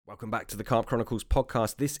Welcome back to the Carp Chronicles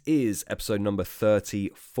podcast. This is episode number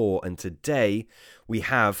 34, and today we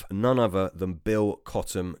have none other than Bill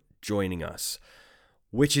Cottam joining us,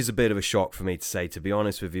 which is a bit of a shock for me to say, to be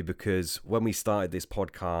honest with you, because when we started this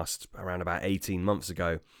podcast around about 18 months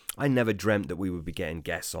ago, I never dreamt that we would be getting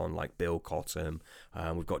guests on like Bill Cottam.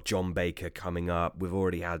 We've got John Baker coming up. We've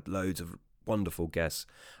already had loads of wonderful guests.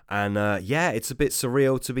 And it's a bit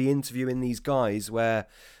surreal to be interviewing these guys where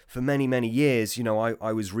for many, many years,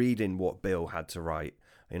 I was reading what Bill had to write.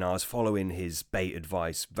 I was following his bait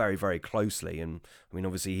advice very, very closely. And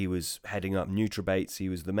obviously he was heading up NutraBaits. He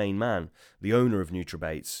was the main man, the owner of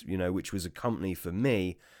NutraBaits, which was a company for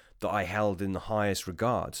me that I held in the highest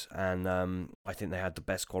regard. And I think they had the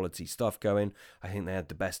best quality stuff going. I think they had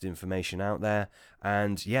the best information out there.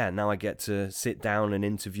 And now I get to sit down and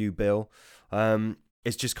interview Bill.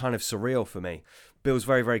 It's just kind of surreal for me. Bill's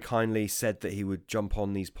very, very kindly said that he would jump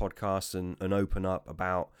on these podcasts and open up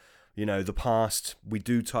about, the past. We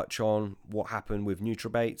do touch on what happened with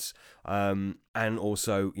NutraBaits. And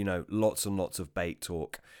also, lots and lots of bait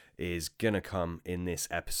talk is going to come in this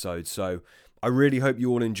episode. So I really hope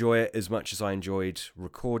you all enjoy it as much as I enjoyed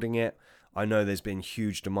recording it. I know there's been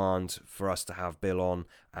huge demand for us to have Bill on,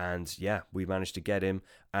 and we managed to get him,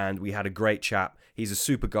 and we had a great chat. He's a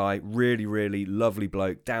super guy, really, really lovely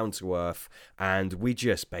bloke, down to earth, and we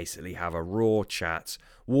just basically have a raw chat,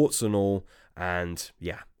 warts and all, and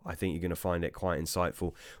I think you're going to find it quite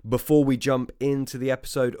insightful. Before we jump into the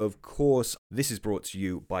episode, of course, this is brought to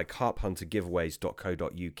you by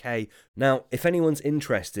carphuntergiveaways.co.uk. Now, if anyone's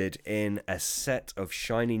interested in a set of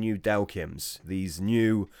shiny new Delkims, these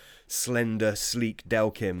new slender, sleek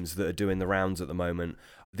Delkims that are doing the rounds at the moment,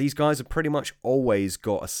 these guys have pretty much always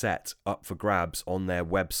got a set up for grabs on their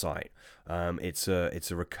website. It's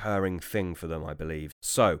a recurring thing for them, I believe.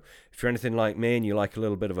 So, if you're anything like me and you like a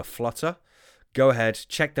little bit of a flutter, go ahead,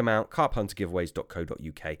 check them out,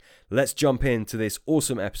 carphuntergiveaways.co.uk. Let's jump into this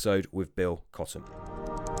awesome episode with Bill Cottam.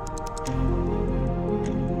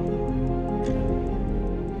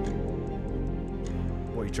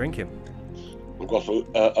 What are you drinking? I've got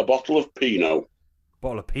a bottle of Pinot.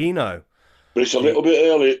 Bottle of Pinot? But it's a little bit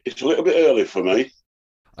early. It's a little bit early for me.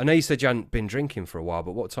 I know you said you hadn't been drinking for a while,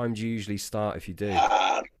 but what time do you usually start if you do?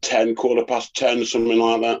 10, 10:15, something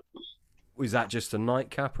like that. Was that just a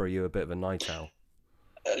nightcap, or are you a bit of a night owl?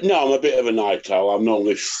 No, I'm a bit of a night owl. I'm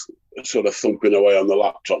normally sort of thumping away on the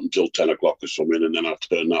laptop until 10 o'clock or something, and then I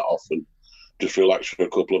turn that off and just relax for a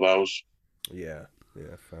couple of hours. Yeah,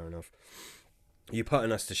 fair enough. You're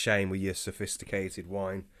putting us to shame with your sophisticated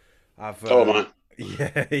wine. Man.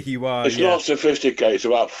 Yeah, you are. It's not sophisticated. It's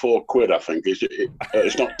about £4, I think.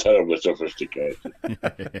 It's not terribly sophisticated.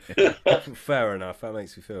 Fair enough. That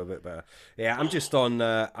makes me feel a bit better. Yeah, I'm just on.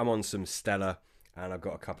 I'm on some Stella, and I've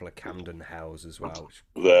got a couple of Camden Hells as well.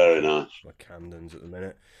 Very nice. My Camdens at the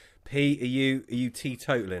minute. Pete, are you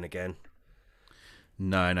teetotaling again?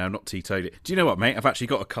 No, not teetotaling. Do you know what, mate? I've actually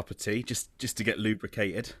got a cup of tea just to get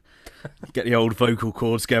lubricated, get the old vocal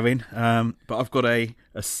cords going. But I've got a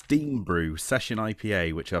steam brew session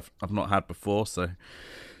IPA, which I've not had before, so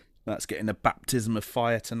that's getting a baptism of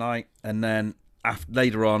fire tonight. And then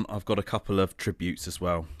later on, I've got a couple of tributes as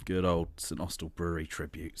well. Good old St Austell Brewery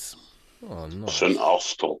tributes. Oh, nice. St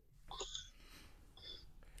Austell.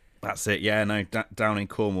 That's it. Yeah, no, down in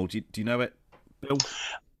Cornwall. Do you know it, Bill?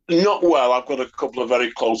 Not well. I've got a couple of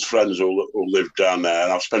very close friends who live down there,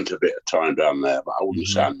 and I've spent a bit of time down there, but I wouldn't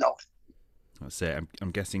say I know it. That's it.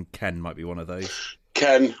 I'm guessing Ken might be one of those.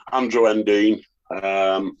 Ken, Andrew Endine.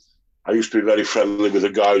 I used to be very friendly with the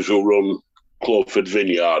guys who run Cloford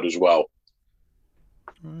Vineyard as well.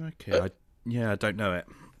 Okay. I don't know it.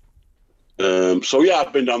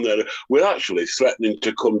 I've been down there. We're actually threatening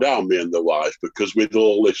to come down, me and the wife, because with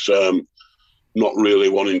all this not really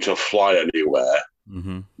wanting to fly anywhere,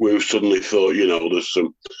 we've suddenly thought, there's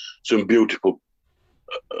some beautiful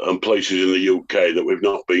places in the UK that we've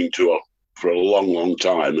not been to for a long, long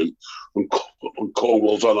time, and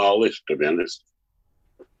Cornwall's on our list, to be honest.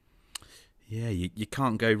 Yeah, you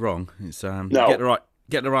can't go wrong. It's no.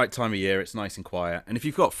 Get the right time of year. It's nice and quiet, and if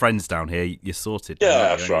you've got friends down here, you're sorted.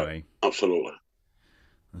 Yeah, that's anyway. Right. Absolutely.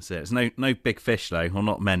 That's it. There's no big fish though, or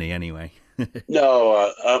not many anyway.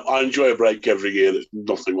 No, I enjoy a break every year. There's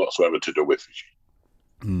nothing whatsoever to do with fishing.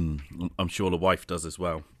 I'm sure the wife does as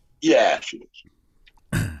well. Yeah, she does.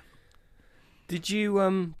 Did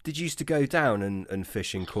you used to go down and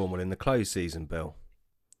fish in Cornwall in the close season, Bill?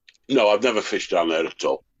 No, I've never fished down there at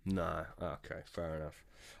all. No, okay, fair enough.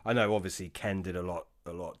 I know, obviously, Ken did a lot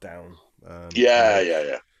down.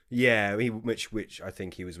 Yeah. Yeah, which I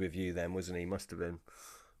think he was with you then, wasn't he? Must have been.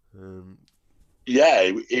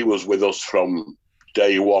 Yeah, he was with us from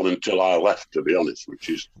day one until I left, to be honest, which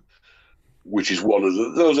is one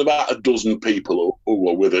of there was about a dozen people who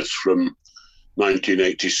were with us from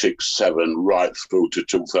 1986-7 right through to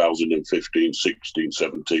 2015, 16,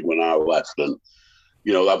 17 when I left, and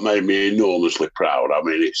that made me enormously proud. I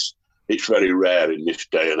mean, it's very rare in this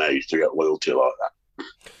day and age to get loyalty like that.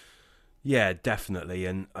 Yeah, definitely.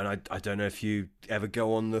 And I don't know if you ever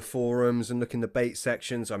go on the forums and look in the bait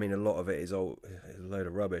sections. I mean, a lot of it is a load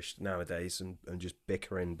of rubbish nowadays and just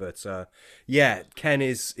bickering. But yeah,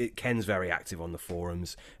 Ken's very active on the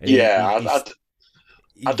forums. And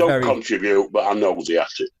I don't contribute, but I know he's at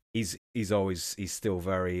it. He's still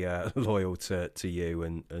very loyal to you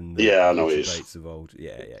and I know he is. Baits of old.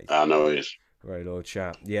 Yeah. I know he is. Very loyal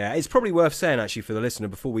chap. Yeah, it's probably worth saying actually for the listener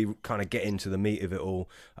before we kind of get into the meat of it all.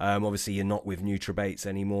 Obviously, you're not with NutraBaits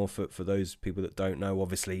anymore. For those people that don't know,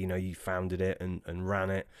 obviously, you founded it and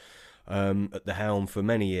ran it at the helm for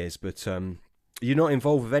many years. But you're not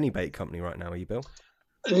involved with any bait company right now, are you, Bill?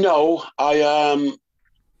 No, I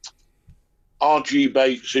RG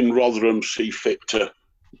Baits in Rotherham see fit to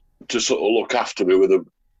sort of look after me with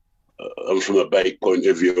and from a bait point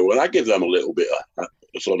of view, and I give them a little bit of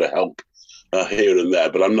sort of help. Here and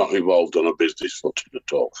there, but I'm not involved on a business footing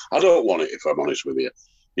at all. I don't want it, if I'm honest with you.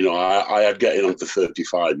 I had getting on for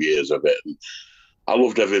 35 years of it, and I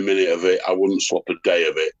loved every minute of it. I wouldn't swap a day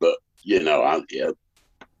of it, but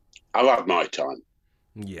I've had my time.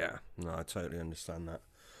 Yeah, no, I totally understand that.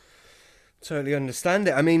 Totally understand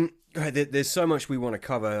it. I mean, there's so much we want to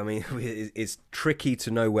cover. I mean, it's tricky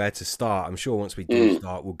to know where to start. I'm sure once we do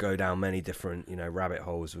start, we'll go down many different, rabbit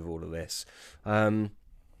holes with all of this.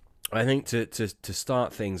 I think to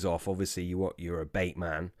start things off, obviously you're a bait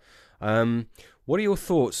man. What are your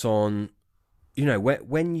thoughts on,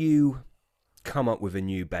 when you come up with a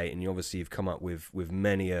new bait, and you've come up with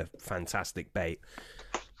many a fantastic bait,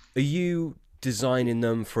 are you designing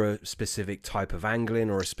them for a specific type of angling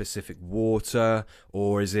or a specific water,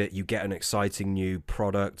 or is it you get an exciting new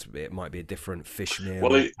product? It might be a different fish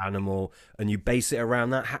meal, animal, and you base it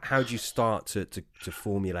around that. How do you start to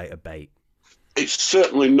formulate a bait? It's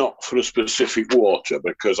certainly not for a specific water,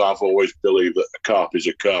 because I've always believed that a carp is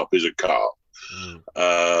a carp is a carp.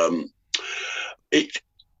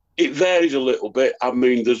 It varies a little bit. I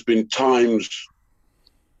mean, there's been times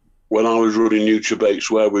when I was running NutraBaits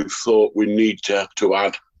where we've thought we need to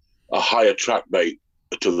add a higher track bait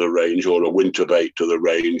to the range, or a winter bait to the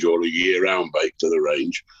range, or a year-round bait to the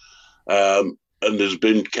range. And there's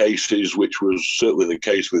been cases, which was certainly the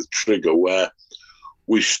case with Trigger, where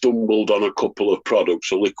we stumbled on a couple of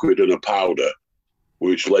products, a liquid and a powder,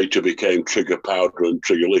 which later became Trigger powder and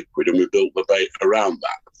Trigger liquid, and we built the bait around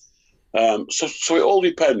that. So it all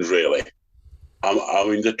depends, really. I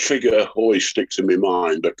mean, the Trigger always sticks in my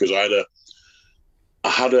mind, because I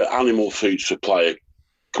had an animal feed supplier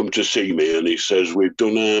come to see me, and he says, we've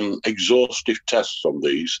done exhaustive tests on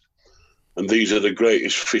these, and these are the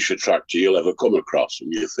greatest fish attractor you'll ever come across.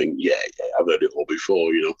 And you think, yeah, I've heard it all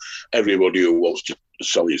before. Everybody who wants to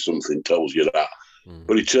sell you something tells you that.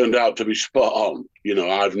 But it turned out to be spot on.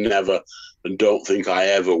 I've never, and don't think I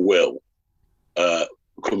ever will,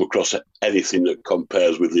 come across anything that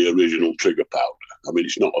compares with the original Trigger powder. I mean,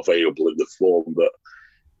 it's not available in the form that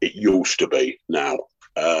it used to be now.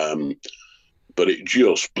 But it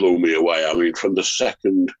just blew me away. I mean, from the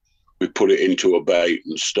second we put it into a bait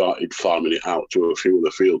and started farming it out to a few of the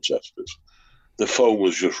field testers, the foam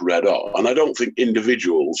was just red hot. And I don't think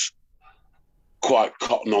individuals quite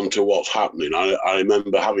cotton on to what's happening. I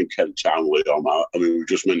remember having Ken Townley on. I mean, we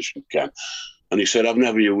just mentioned Ken. And he said, I've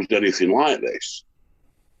never used anything like this.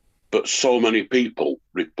 But so many people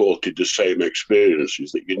reported the same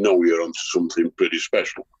experiences that you're onto something pretty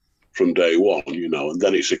special from day one, and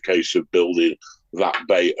then it's a case of building that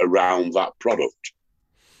bait around that product.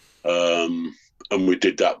 And we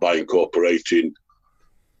did that by incorporating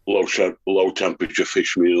low temperature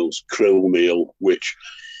fish meals, krill meal, which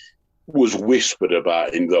was whispered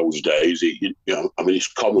about in those days. It's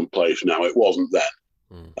commonplace now. It wasn't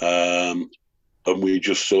then. And we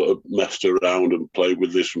just sort of messed around and played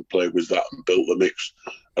with this and played with that and built the mix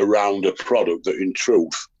around a product that in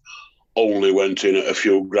truth only went in at a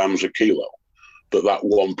few grams a kilo. But that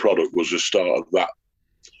one product was the start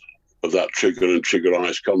of that Trigger and Trigger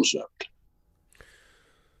Ice concept.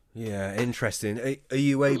 Yeah, interesting. Are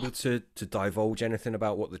you able to divulge anything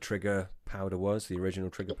about what the Trigger powder was, the original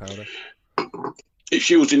Trigger powder? It's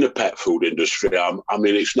used in the pet food industry. I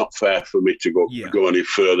mean, it's not fair for me to go any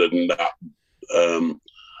further than that,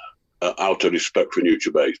 out of respect for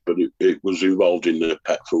NutraBaits, but it was involved in the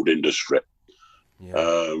pet food industry.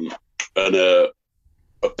 Yeah. And a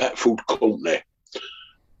pet food company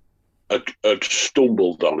had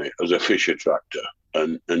stumbled on it as a fish attractor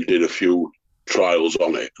and did a few trials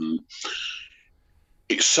on it. And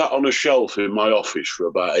it sat on a shelf in my office for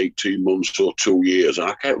about 18 months or 2 years, and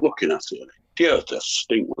I kept looking at it. Dear, the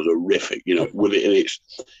stink was horrific, with it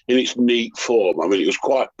in its neat form. I mean, it was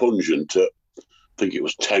quite pungent. I think it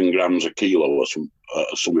was 10 grams a kilo or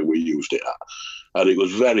something we used it at. And it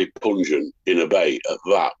was very pungent in a bait at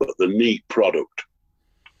that, but the neat product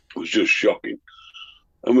was just shocking.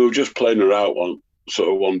 And we were just playing around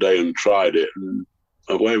one day and tried it, and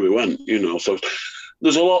away we went, So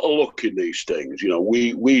there's a lot of luck in these things.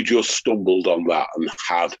 We just stumbled on that and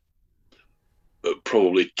had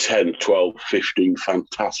probably 10, 12, 15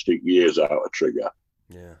 fantastic years out of Trigger.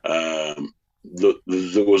 Yeah.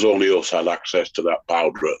 There was only us had access to that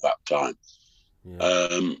powder at that time.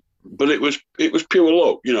 Yeah. But it was pure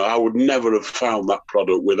luck. I would never have found that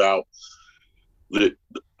product without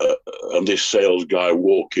and this sales guy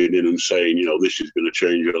walking in and saying, this is going to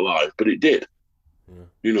change your life. But it did. Yeah.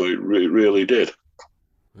 It really did.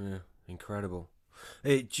 Yeah, incredible.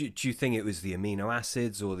 Do you think it was the amino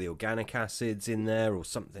acids or the organic acids in there or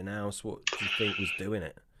something else? What do you think was doing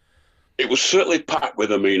it? It was certainly packed with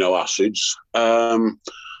amino acids.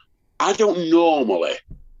 I don't normally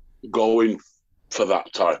go in for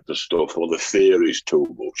that type of stuff or the theories too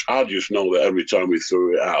much. I just know that every time we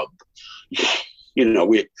threw it out,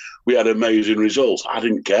 we had amazing results. I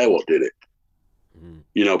didn't care what did it.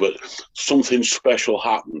 But something special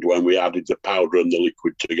happened when we added the powder and the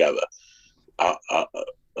liquid together. I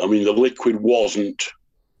mean, the liquid wasn't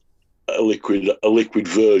a liquid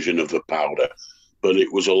version of the powder, but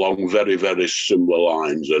it was along very, very similar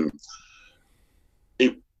lines. And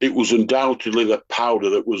it was undoubtedly the powder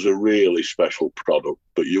that was a really special product,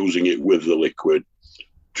 but using it with the liquid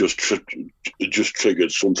just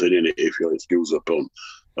triggered something in it, if you'll excuse the pun,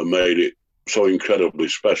 and made it so incredibly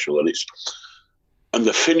special. And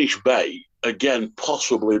the finished bait, again,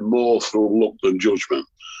 possibly more through luck than judgment,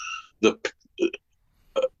 the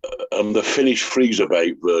finished freezer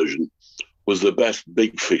bait version was the best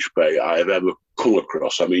big fish bait I have ever come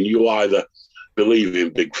across. I mean, you either believe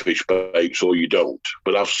in big fish baits or you don't,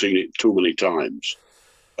 but I've seen it too many times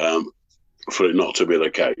for it not to be the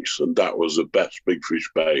case. And that was the best big fish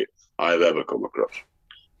bait I've ever come across.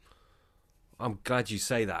 I'm glad you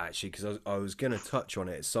say that, actually, because I was going to touch on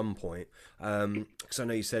it at some point. Because I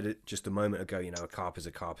know you said it just a moment ago, a carp is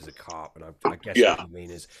a carp is a carp. And I guess what you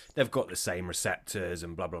mean is they've got the same receptors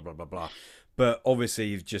and blah, blah, blah, blah, blah. But obviously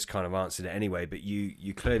you've just kind of answered it anyway. But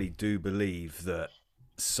you clearly do believe that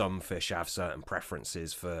some fish have certain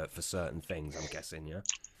preferences for certain things, I'm guessing, yeah?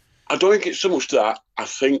 I don't think it's so much that. I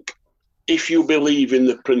think if you believe in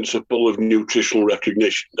the principle of nutritional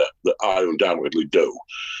recognition that I undoubtedly do,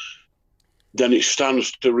 then it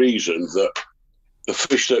stands to reason that the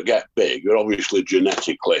fish that get big are obviously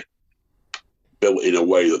genetically built in a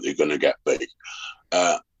way that they're going to get big.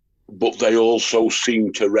 But they also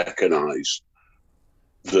seem to recognise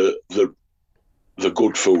the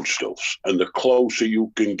good foodstuffs. And the closer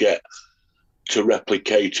you can get to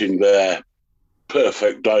replicating their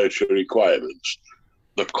perfect dietary requirements,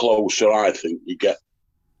 the closer I think you get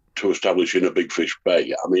to establishing a big fish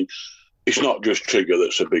bait. I mean, it's not just Trigger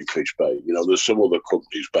that's a big fish bait. There's some other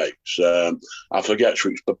companies' baits. I forget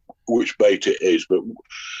which bait it is, but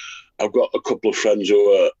I've got a couple of friends who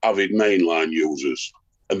are avid mainline users,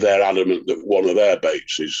 and they're adamant that one of their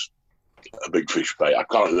baits is a big fish bait. I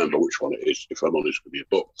can't remember which one it is, if I'm honest with you.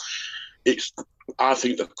 But I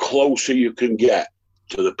think the closer you can get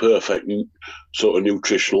to the perfect sort of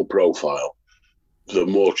nutritional profile, the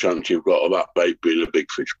more chance you've got of that bait being a big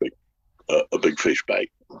fish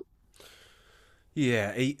bait.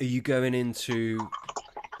 Yeah, are you going into?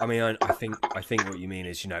 I mean, I think what you mean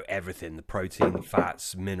is everything: the protein, the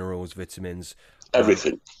fats, minerals, vitamins,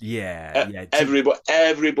 everything. Yeah.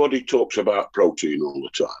 Everybody talks about protein all the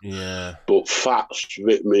time. Yeah, but fats,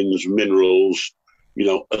 vitamins, minerals,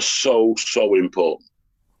 are so important.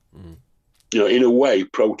 In a way,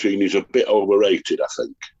 protein is a bit overrated, I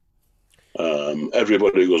think.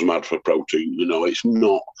 Everybody goes mad for protein. It's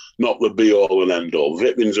not the be all and end all.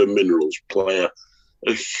 Vitamins and minerals play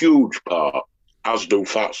a huge part, as do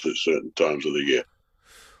fats at certain times of the year.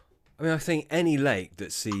 I mean, I think any lake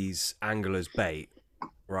that sees anglers bait,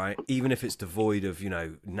 right, even if it's devoid of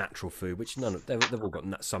natural food, which they've all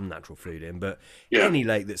got some natural food in, but any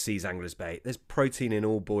lake that sees anglers bait, there's protein in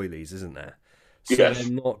all boilies, isn't there? So they're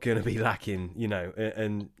not going to be lacking,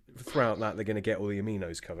 and throughout that, they're going to get all the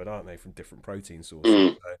aminos covered, aren't they, from different protein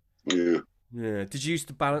sources? So, yeah. Did you used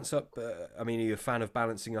to balance up? Are you a fan of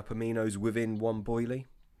balancing up aminos within one boilie?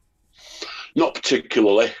 Not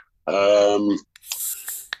particularly. I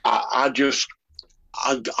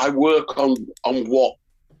I work on what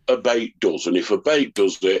a bait does, and if a bait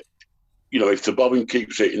does it, if the bobbin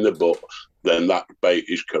keeps it in the butt, then that bait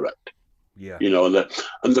is correct. Yeah.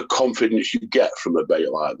 And the confidence you get from a bait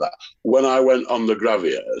like that. When I went on the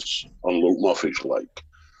Graviers on Luke Moffat's lake,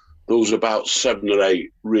 there was about 7 or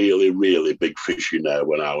 8 really, really big fish in there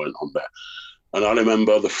when I went on there. And I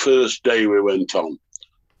remember the first day we went on,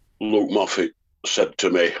 Luke Moffat said to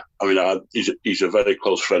me, he's a very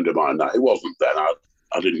close friend of mine now. He wasn't then.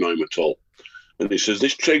 I didn't know him at all. And he says,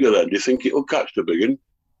 this trigger then, do you think it'll catch the big one?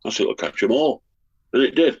 I said, it'll catch them all. And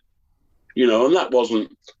it did. And that wasn't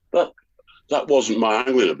my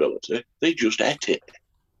angling ability. They just ate it.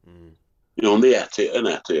 And they ate it and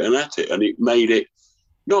ate it and ate it. And it made it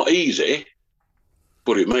not easy,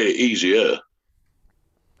 but it made it easier.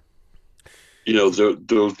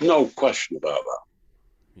 There was no question about that.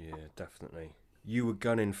 Yeah, definitely. You were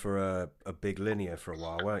gunning for a big linear for a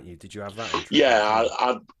while, weren't you? Did you have that? Yeah,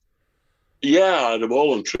 I had a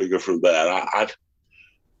ball and trigger from there.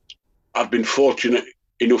 I've been fortunate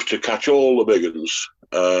enough to catch all the big ones,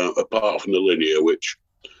 apart from the linear, which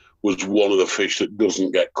was one of the fish that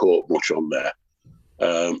doesn't get caught much on there.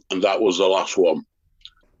 And that was the last one.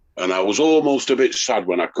 And I was almost a bit sad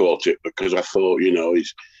when I caught it, because I thought,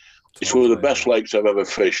 it's one of the best lakes I've ever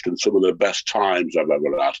fished and some of the best times I've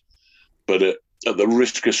ever had. But at the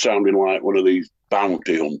risk of sounding like one of these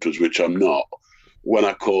bounty hunters, which I'm not, when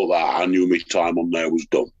I caught that, I knew my time on there was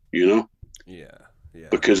done, Yeah.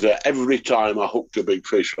 Because every time I hooked a big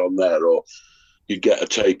fish on there, or you'd get a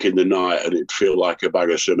take in the night and it'd feel like a bag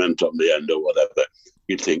of cement on the end or whatever,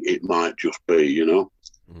 you'd think it might just be, And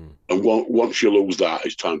once you lose that,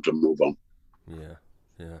 it's time to move on.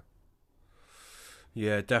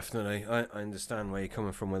 Yeah, definitely. I understand where you're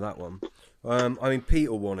coming from with that one. Pete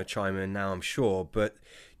will want to chime in now, I'm sure, but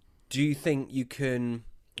do you think you can,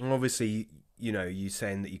 obviously, you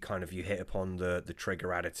saying that you hit upon the trigger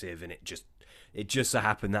additive and it just so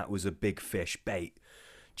happened that was a big fish bait.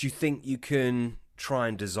 Do you think you can try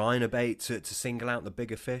and design a bait to single out the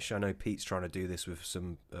bigger fish? I know Pete's trying to do this with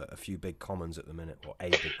a few big commons at the minute, or a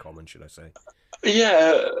big common, should I say?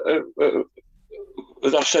 Yeah,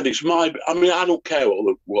 as I said, it's I don't care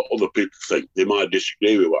what other people think. They might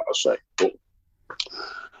disagree with what I say, but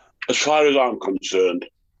as far as I'm concerned,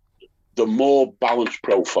 the more balanced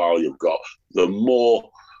profile you've got, the more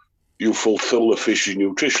you fulfill the fish's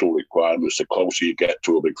nutritional requirements, the closer you get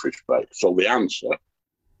to a big fish bait. So the answer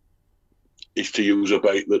is to use a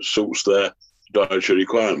bait that suits their dietary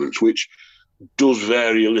requirements, which does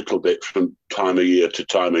vary a little bit from time of year to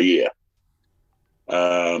time of year.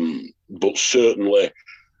 But certainly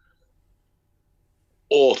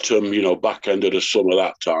autumn, back end of the summer,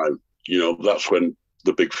 that time, that's when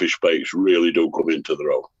the big fish baits really do come into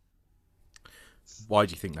their own. Why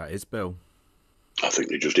do you think that is, Bill? I think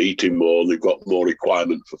they're just eating more. They've got more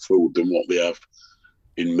requirement for food than what they have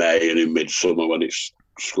in May and in midsummer when it's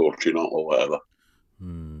scorching hot or whatever.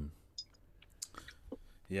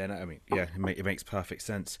 Yeah, it makes perfect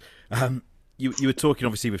sense. You were talking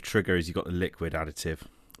obviously with triggers. You've got the liquid additive,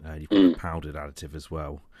 you've got the powdered additive as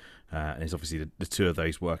well, and it's obviously the two of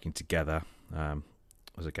those working together.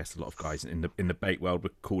 As I guess a lot of guys in the bait world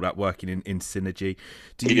would call that working in synergy.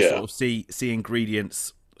 Do you sort of see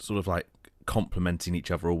ingredients sort of like complementing each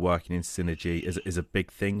other or working in synergy is a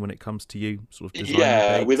big thing when it comes to you sort of designing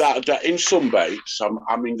baits? Without a doubt. In some baits,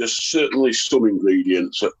 there's certainly some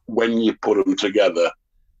ingredients that when you put them together,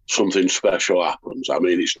 something special happens.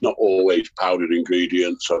 It's not always powdered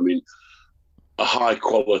ingredients. A high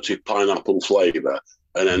quality pineapple flavour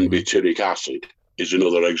and N-butyric acid is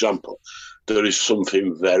another example. There is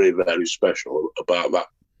something very, very special about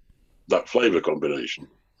that flavour combination.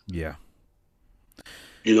 Yeah.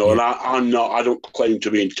 And I don't claim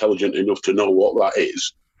to be intelligent enough to know what that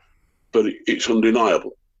is, but it's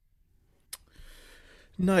undeniable.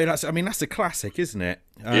 No, that's a classic, isn't it?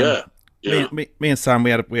 Yeah. Me and Sam,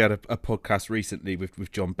 we had a podcast recently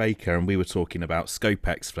with John Baker, and we were talking about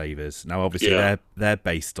Scopex flavours. Now, obviously, they're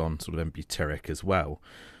based on sort of N-butyric as well.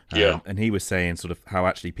 And he was saying sort of how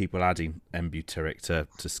actually people adding N-butyric to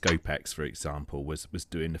Scopex, for example, was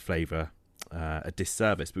doing the flavour a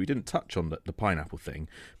disservice. But we didn't touch on the pineapple thing.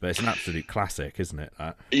 But it's an absolute classic, isn't it?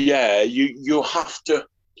 Yeah, you have to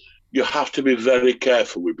be very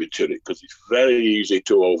careful with butyric because it's very easy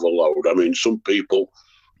to overload. Some people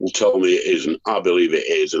will tell me it isn't. I believe it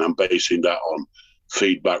is, and I'm basing that on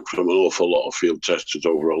feedback from an awful lot of field testers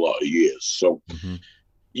over a lot of years. So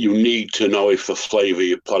you need to know if the flavour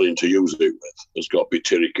you're planning to use it with has got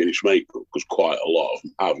butyric in its makeup, because quite a lot of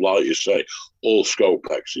them have. Like you say, all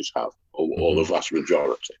Scopexes have, or the vast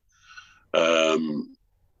majority.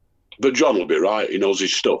 But John will be right. He knows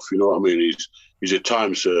his stuff. You know what I mean? He's a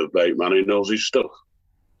time-served bait man. He knows his stuff.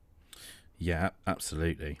 Yeah,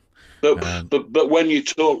 absolutely. But when you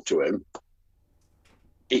talk to him,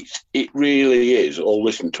 it really is, or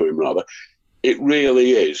listen to him rather, it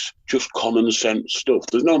really is just common sense stuff.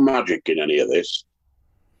 There's no magic in any of this.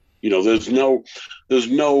 You know, there's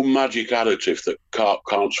no magic additive that carp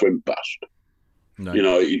can't swim past. No. You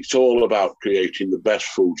know, it's all about creating the best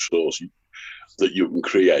food source that you can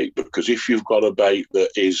create, because if you've got a bait that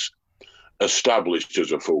is established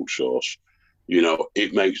as a food source, you know,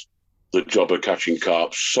 it makes the job of catching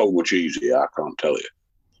carp so much easier, I can't tell you.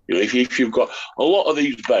 You know, if you've got a lot of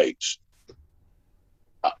these baits,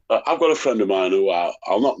 I've got a friend of mine who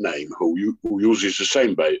I'll not name, who uses the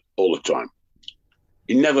same bait all the time.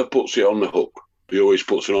 He never puts it on the hook. He always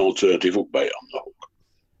puts an alternative hook bait on the hook.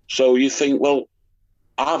 So you think, well,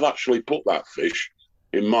 I've actually put that fish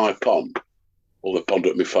in my pond, or the pond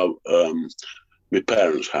at my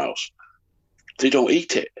parents' house. They don't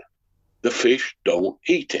eat it. The fish don't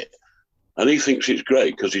eat it. And he thinks it's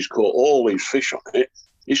great because he's caught all these fish on it.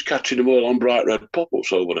 He's catching them all on bright red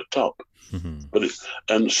pop-ups over the top. Mm-hmm.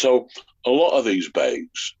 And so a lot of these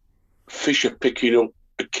baits, fish are picking up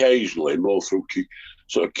occasionally more through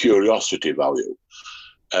sort of curiosity value.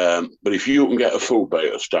 But if you can get a food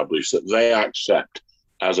bait established that they accept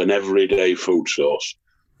as an everyday food source,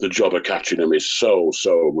 the job of catching them is so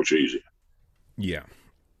much easier. Yeah.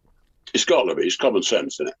 It's got to be. It's common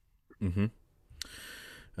sense, isn't it?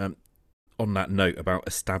 Mm-hmm. On that note about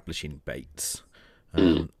establishing baits,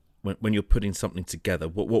 when you're putting something together,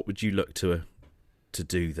 what would you look to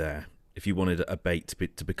do there? If you wanted a bait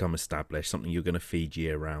to become established, something you're going to feed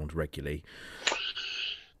year round regularly?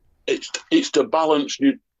 It's the balance.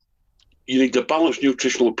 You need the balanced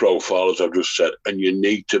nutritional profile, as I've just said, and you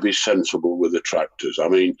need to be sensible with the attractors. I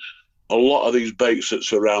mean, a lot of these baits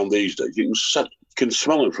that's around these days, you can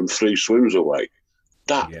smell them from 3 swims away.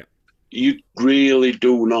 You really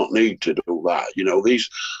do not need to do that. You know,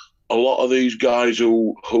 a lot of these guys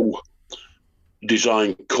who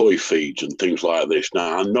design koi feeds and things like this.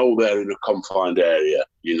 Now, I know they're in a confined area.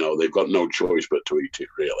 You know, they've got no choice but to eat it,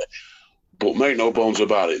 really. But make no bones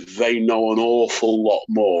about it, they know an awful lot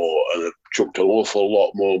more and have chucked an awful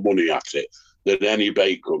lot more money at it than any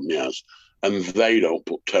bait company has. And they don't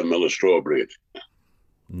put 10 mil of strawberry in it.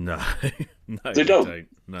 No, they don't.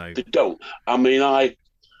 No, they don't. I mean, I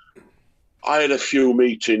had a few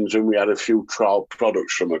meetings and we had a few trial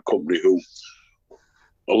products from a company who,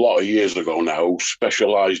 a lot of years ago now,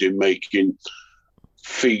 specialised in making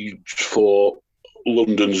feeds for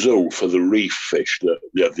London Zoo for the reef fish that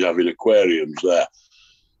they have in aquariums there.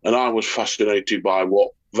 And I was fascinated by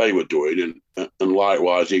what they were doing, and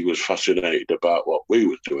likewise he was fascinated about what we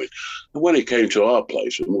were doing. And when he came to our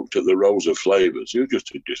place and looked at the rows of flavours, he was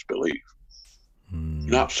just in disbelief.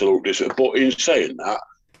 In absolute disbelief. But in saying that,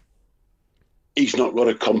 he's not got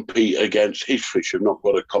to compete against his fish, have not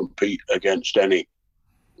got to compete against any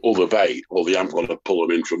other bait, or they haven't got to pull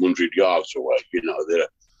them in from 100 yards away. You know,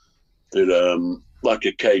 they're like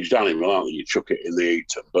a caged animal, aren't they? You chuck it in, they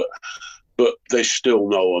eat them. But they still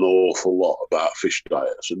know an awful lot about fish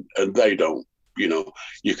diets, and they don't. You know,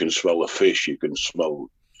 you can smell the fish, you can smell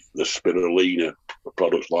the spirulina, the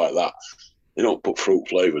products like that. They don't put fruit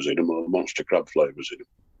flavours in them or monster crab flavours in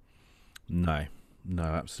them. No,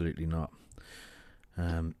 absolutely not.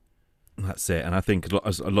 That's it. And I think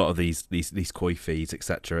a lot of these koi feeds,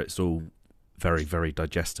 etc., it's all very, very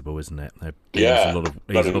digestible, isn't it? There's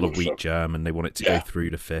a lot of wheat germ, and they want it to go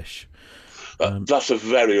through the fish. That's a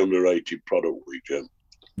very underrated product, wheat germ.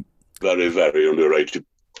 Very, very underrated,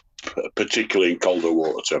 particularly in colder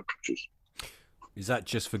water temperatures. Is that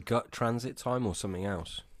just for gut transit time or something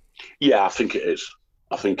else? Yeah, I think it is.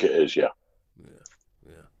 Yeah.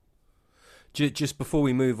 Just before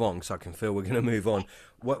we move on, because I can feel we're going to move on,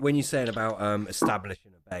 when you're saying about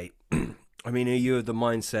establishing a bait, I mean, are you of the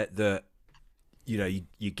mindset that, you know,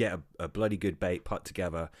 you get a bloody good bait put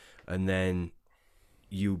together and then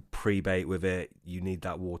you pre-bait with it, you need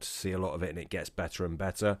that water to see a lot of it and it gets better and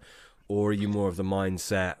better? Or are you more of the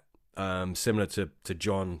mindset, similar to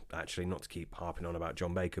John, actually, not to keep harping on about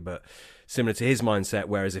John Baker, but similar to his mindset,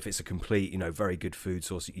 whereas if it's a complete, you know, very good food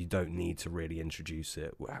source, you don't need to really introduce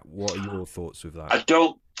it? What are your thoughts with that? I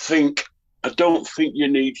don't think you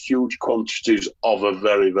need huge quantities of a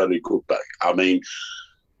very, very good bait. I mean,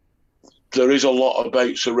 there is a lot of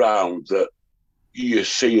baits around that you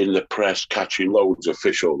see in the press catching loads of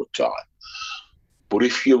fish all the time. But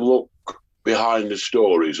if you look behind the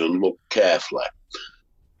stories and look carefully,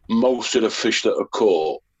 most of the fish that are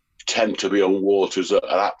caught tend to be on waters that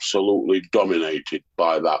are absolutely dominated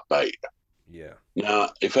by that bait. Yeah. Now,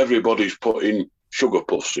 if everybody's putting sugar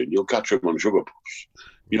puffs in, you'll catch them on sugar puffs.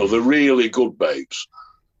 The really good baits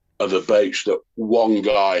are the baits that one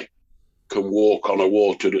guy can walk on a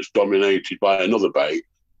water that's dominated by another bait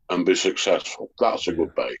and be successful. That's a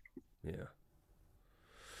good bait. Yeah.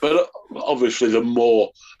 But obviously, the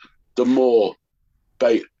more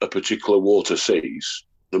bait a particular water sees,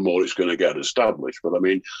 the more it's going to get established. But I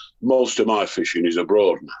mean, most of my fishing is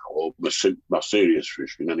abroad now, or my serious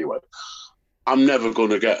fishing anyway. I'm never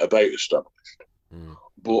going to get a bait established.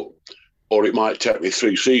 Or it might take me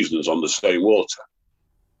 3 seasons on the same water.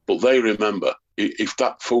 But they remember, if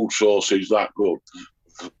that food source is that good,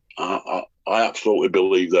 I absolutely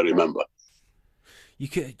believe they remember. Do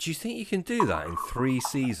you think you can do that in 3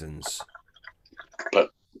 seasons?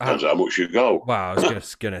 But depends how much you go. Well, I was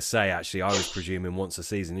just going to say, actually, I was presuming once a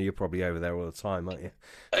season. You're probably over there all the time, aren't you?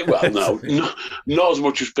 Well, no, not as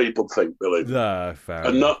much as people think, believe me. No, fair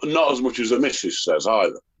and enough. not as much as the missus says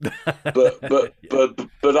either. But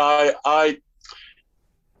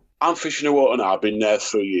I'm fishing the water now. I've been there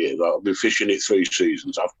 3 years. I've been fishing it 3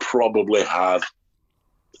 seasons. I've probably had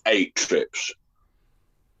 8 trips.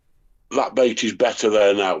 That bait is better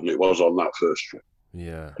there now than it was on that first trip.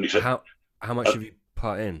 Yeah. And he said, how much have you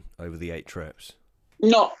put in over the 8 trips?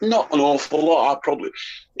 Not an awful lot.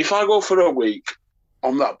 If I go for a week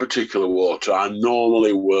on that particular water, I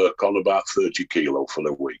normally work on about 30 kilo for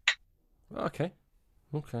the week. Okay.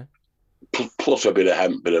 Plus a bit of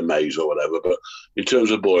hemp, bit of maize or whatever. But in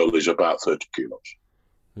terms of boil, it's about 30 kilos.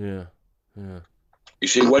 Yeah. You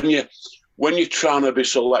see, when you're trying to be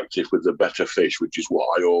selective with the better fish, which is what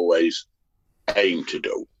I always aim to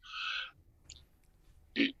do,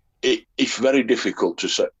 it's very difficult to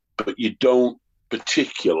say, but you don't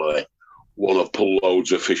particularly want to pull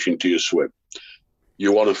loads of fish into your swim.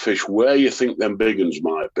 You want to fish where you think them big uns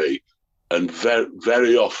might be, and very,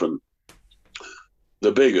 very often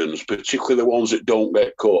the big uns, particularly the ones that don't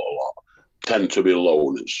get caught a lot, tend to be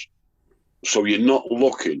loners. So you're not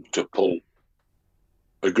looking to pull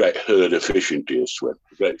a great herd of fish into your swim,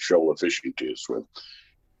 a great shoal of fish into your swim.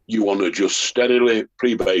 You want to just steadily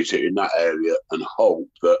pre-bait it in that area and hope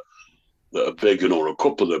that a big un or a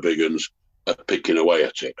couple of the big uns are picking away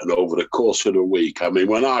at it. And over the course of the week, I mean,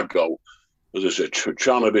 when I go, as I said,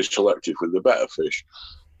 trying to be selective with the better fish,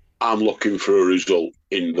 I'm looking for a result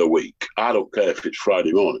in the week. I don't care if it's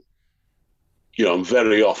Friday morning. And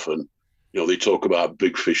very often, they talk about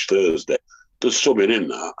Big Fish Thursday. There's something in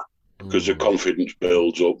that because the confidence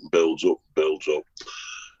builds up.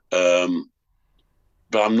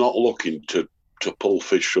 But I'm not looking to pull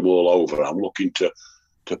fish from all over. I'm looking to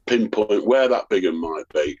pinpoint where that big one might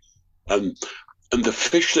be. And the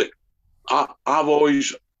fish that I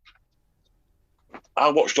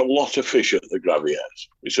watched a lot of fish at the Graviers.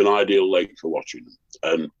 It's an ideal lake for watching them.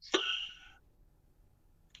 And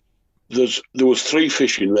there was 3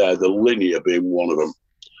 fish in there, the linear being one of them,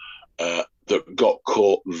 that got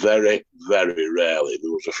caught very, very rarely.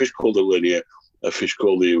 There was a fish called the linear, a fish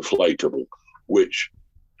called the inflatable, which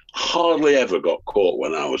hardly ever got caught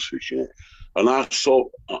when I was fishing it. And I saw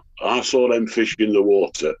them fish in the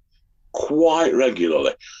water quite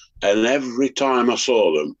regularly. And every time I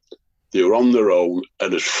saw them, they were on their own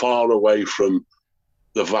and as far away from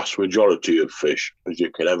the vast majority of fish as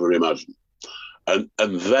you can ever imagine. And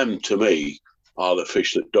them, to me, are the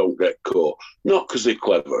fish that don't get caught. Not because they're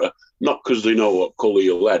cleverer, not because they know what colour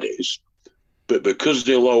your lead is, but because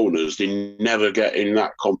they're loners, they never get in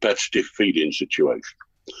that competitive feeding situation.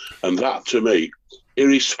 And that, to me,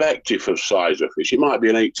 irrespective of size of fish, it might be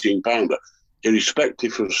an 18-pounder,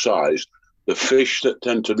 irrespective of size, the fish that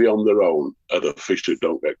tend to be on their own are the fish that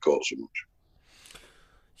don't get caught so much.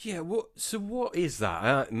 Yeah, so what is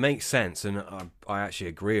that? It makes sense, and I actually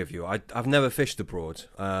agree with you. I've never fished abroad,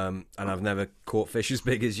 and I've never caught fish as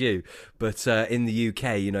big as you. But in the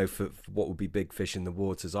UK, for what would be big fish in the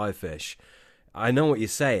waters I fish, I know what you're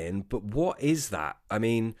saying, but what is that? I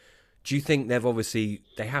mean, do you think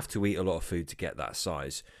they have to eat a lot of food to get that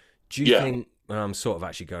size? Do you think, and I'm sort of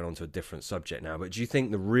actually going on to a different subject now, but do you think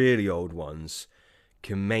the really old ones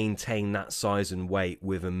can maintain that size and weight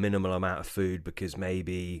with a minimal amount of food because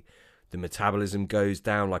maybe the metabolism goes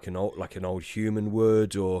down like an old human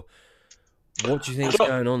would, or what do you think is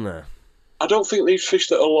going on there? I don't think these fish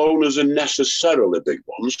that are loners are necessarily big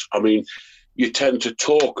ones. I mean, you tend to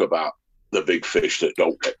talk about the big fish that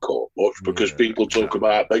don't get caught much because people talk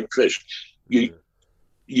about big fish.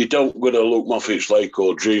 You don't go to Luke Moffat's Lake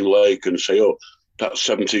or Dream Lake and say, oh, that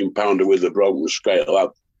 17-pounder with the broken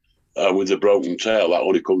scale, with the broken tail, that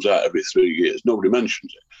only comes out every 3 years. Nobody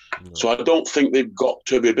mentions it. No. So I don't think they've got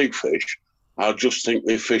to be big fish. I just think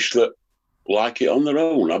they're fish that like it on their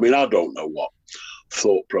own. I mean, I don't know what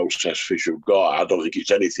thought process fish have got. I don't think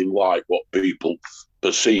it's anything like what people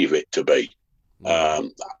perceive it to be.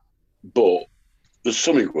 But there's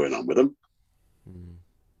something going on with them.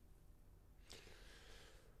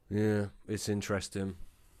 Yeah, it's interesting.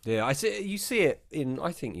 Yeah, I see. You see it in.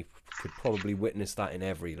 I think you could probably witness that in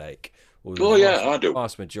every lake. Oh yeah, I do.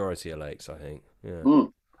 Vast majority of lakes, I think. Yeah,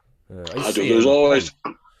 I do. There's always.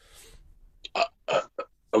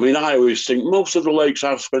 I mean, I always think most of the lakes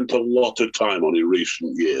I've spent a lot of time on in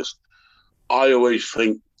recent years. I always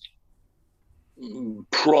think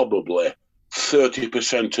probably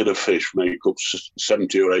 30% of the fish make up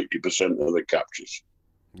 70 or 80% of the captures.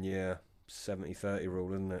 Yeah, 70-30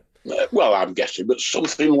 rule, isn't it? Well, I'm guessing, but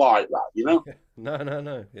something like that, you know?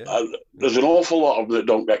 No. Yeah. There's an awful lot of them that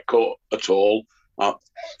don't get caught at all. An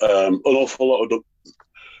awful lot of them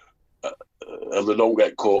that don't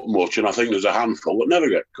get caught much, and I think there's a handful that never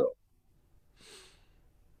get caught.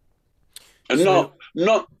 And so,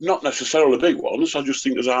 not necessarily big ones. I just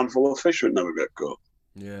think there's a handful of fish that never get caught.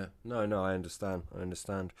 Yeah, no, I understand.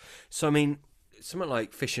 So, I mean, something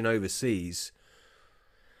like fishing overseas,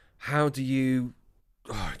 how do you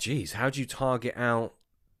target out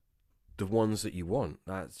the ones that you want?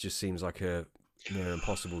 That just seems like a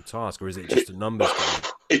impossible task, or is it just a numbers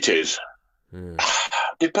game? It is. Yeah.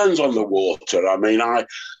 Depends on the water. I mean, I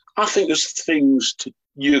think there's things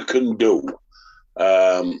you can do,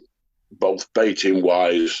 both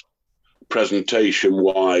baiting-wise,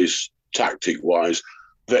 presentation-wise, tactic-wise,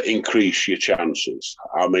 that increase your chances.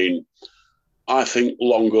 I mean, I think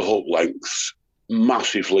longer hook lengths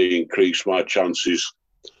massively increase my chances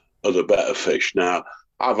of the better fish. Now,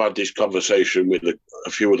 I've had this conversation with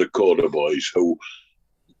a few of the Corder boys who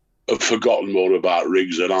have forgotten more about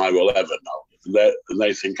rigs than I will ever know. And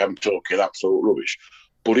they think I'm talking absolute rubbish,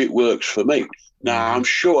 but it works for me. Now, I'm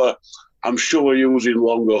sure using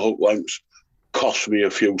longer hook lengths cost me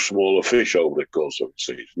a few smaller fish over the course of the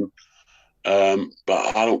season,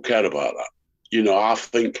 but I don't care about that. You know, I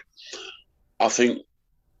think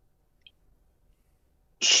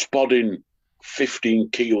spodding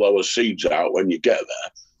 15 kilo of seeds out when you get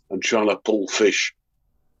there and trying to pull fish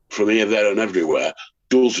from here, there, and everywhere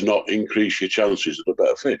does not increase your chances of a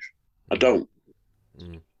better fish. I don't.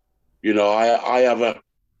 You know,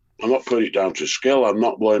 I'm not putting it down to skill. I'm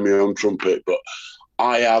not blowing my own trumpet, but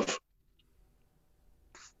I have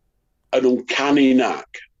an uncanny knack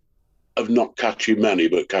of not catching many,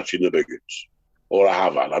 but catching the big ones. Or I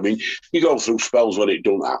have had. I mean, you go through spells when it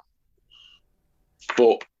don't happen,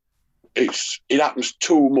 but it happens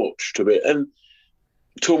too much to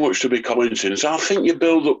be coincidence. I think you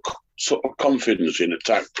build up sort of confidence in a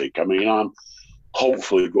tactic. I mean, I'm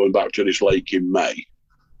hopefully going back to this lake in May.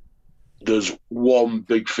 There's one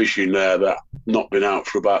big fish in there that not been out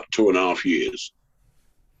for about 2.5 years.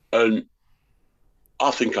 And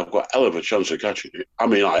I think I've got a hell of a chance of catching it. I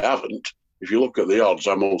mean, I haven't. If you look at the odds,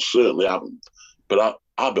 I most certainly haven't. But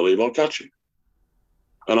I believe I'll catch it.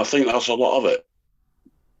 And I think that's a lot of it.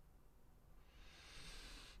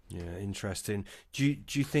 Yeah, interesting. Do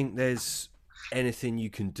you think there's anything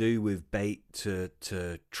you can do with bait to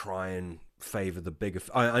try and favour the bigger?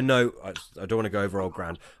 I know I don't want to go over old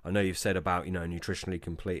ground. I know you've said about nutritionally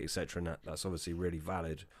complete, etc., and that's obviously really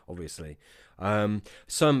valid. Obviously,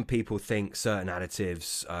 some people think certain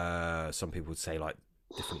additives. Some people would say like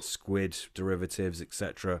different squid derivatives,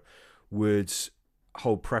 etc., would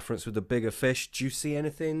hold preference with the bigger fish. Do you see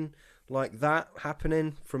anything like that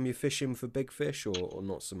happening from your fishing for big fish, or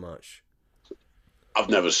not so much? I've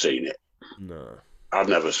never seen it. No, I've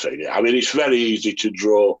never seen it. I mean, it's very easy to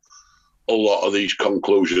draw a lot of these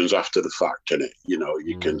conclusions after the fact, innit? You know,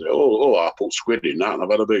 you can say, I put squid in that and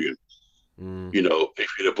I've had a big one. You know, if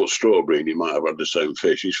you'd have put strawberry in, you might have had the same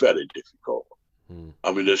fish. It's very difficult.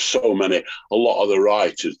 I mean, there's so many, a lot of the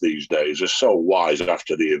writers these days are so wise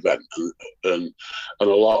after the event, and a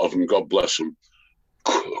lot of them, God bless them,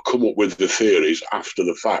 come up with the theories after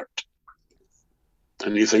the fact.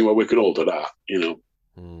 And you think, well, we can all do that, you know.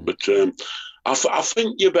 But I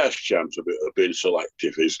think your best chance of being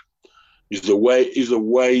selective is the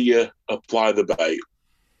way you apply the bait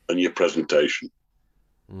and your presentation.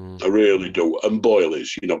 I really do. And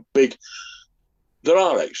boilies, you know, big. There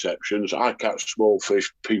are exceptions. I catch small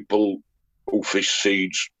fish. People who fish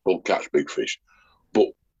seeds will catch big fish, but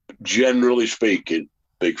generally speaking,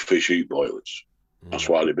 big fish eat boilies. That's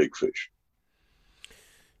why they're big fish.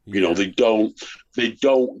 Yeah. You know, they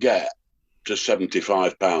don't get to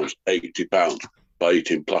 75 pounds, 80 pounds by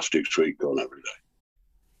eating plastic sweet corn every day.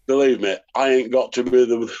 Believe me, I ain't got to be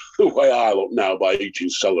the way I look now by eating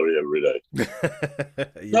celery every day.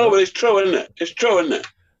 No, but it's true, isn't it? It's true, isn't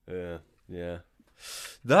it? Yeah.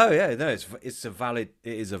 No, yeah, no, it is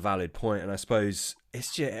a valid point, and I suppose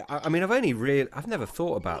it's just, I mean, I've never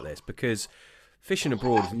thought about this because fishing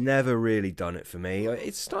abroad has never really done it for me.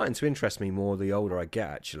 It's starting to interest me more the older I get,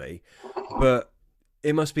 actually, but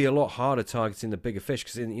it must be a lot harder targeting the bigger fish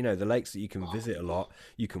because in the lakes that you can visit a lot,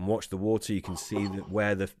 you can watch the water, you can see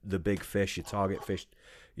where the big fish, your target fish,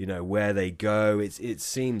 where they go. It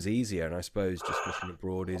seems easier, and I suppose just fishing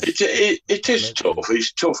abroad is it is tough.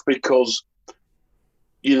 It's tough because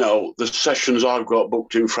the sessions I've got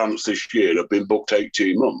booked in France this year have been booked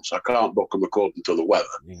 18 months. I can't book them according to the weather.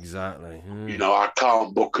 Exactly. I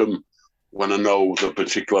can't book them when I know the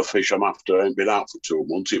particular fish I'm after ain't been out for 2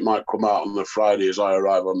 months. It might come out on the Friday as I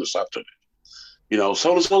arrive on the Saturday.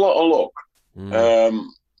 So there's a lot of luck.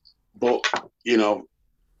 But,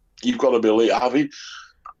 you've got to believe.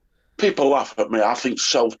 People laugh at me. I think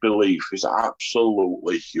self-belief is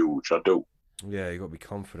absolutely huge. I do. Yeah, you've got to be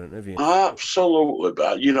confident, have you? Absolutely.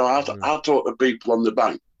 But, I talk to people on the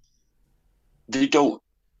bank. They don't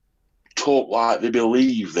talk like they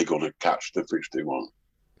believe they're going to catch the fish they want.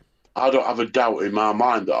 I don't have a doubt in my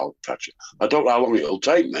mind that I'll catch it. I don't know how long it'll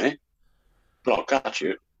take me, but I'll catch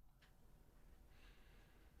it.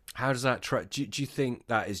 How does that try? Do you think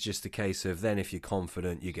that is just a case of then if you're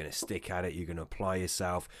confident, you're going to stick at it, you're going to apply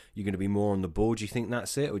yourself, you're going to be more on the ball? Do you think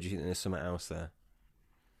that's it, or do you think there's something else there?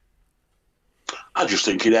 I just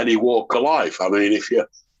think in any walk of life. I mean,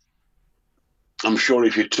 I'm sure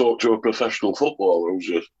if you talk to a professional footballer who's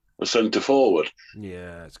a centre forward,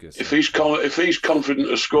 yeah, that's good. If he's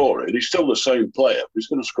confident of scoring, he's still the same player. But he's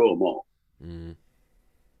going to score more.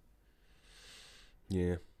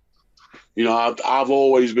 Yeah. I've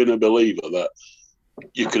always been a believer that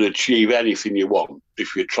you can achieve anything you want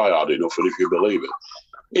if you try hard enough and if you believe it.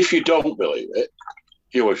 If you don't believe it,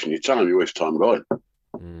 you're wasting your time. You waste time going.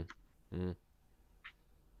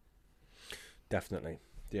 Definitely.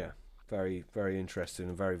 Yeah. Very, very interesting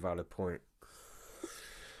and very valid point.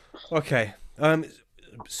 Okay.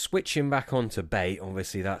 Switching back onto bait,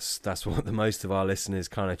 obviously that's what the most of our listeners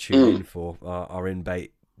kind of tune in for, our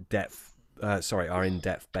in-depth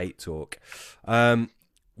bait talk.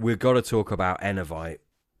 We've got to talk about Enovite,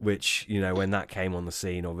 which, when that came on the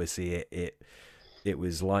scene, obviously it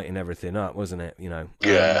was lighting everything up, wasn't it?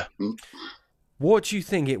 Yeah. What do you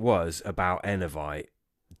think it was about Enovite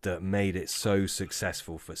that made it so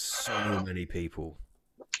successful for so many people?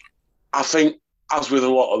 I think, as with a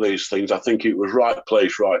lot of these things, I think it was right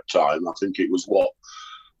place, right time. I think it was what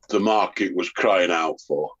the market was crying out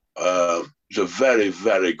for. It's a very,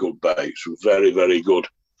 very good bait, some very, very good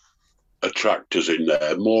attractors in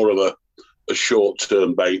there, more of a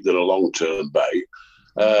short-term bait than a long-term bait.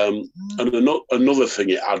 And another thing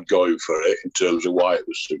it had going for it in terms of why it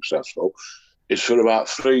was successful is for about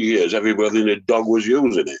 3 years, everybody in the dog was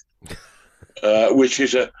using it, which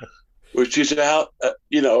is a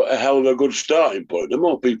hell of a good starting point. The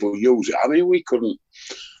more people use it, I mean, we couldn't,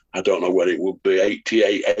 I don't know when it would be,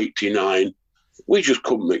 88, 89, we just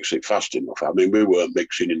couldn't mix it fast enough. I mean, we weren't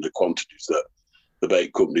mixing in the quantities that the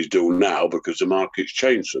bait companies do now because the market's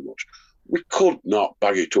changed so much. We could not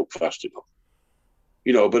bag it up fast enough.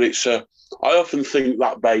 But it's I often think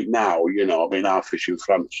that bait now, I mean, I fish in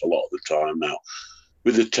France a lot of the time now.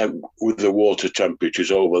 With the water temperatures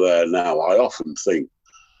over there now, I often think,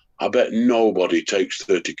 I bet nobody takes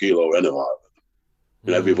 30 kilo Enovite.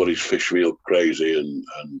 And everybody's fish real crazy and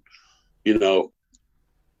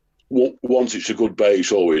once it's a good bait,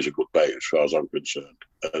 it's always a good bait as far as I'm concerned.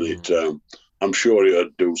 And I'm sure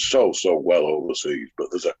it'd do so well overseas. But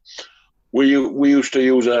we used to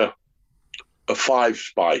use a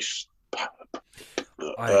 5-spice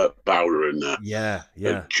powder in there. Yeah.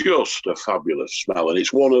 Just a fabulous smell, and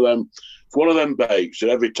it's one of them baits that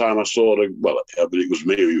every time I saw it was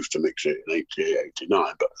me who used to mix it in 88,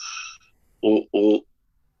 89, but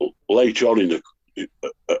later on in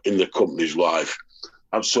the company's life,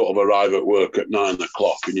 I'd sort of arrive at work at 9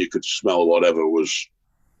 o'clock and you could smell whatever was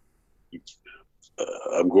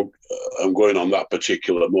I'm going on that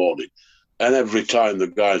particular morning. And every time the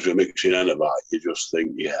guys were mixing Enovite, you just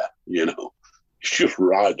think, it's just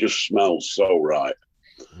right, just smells so right.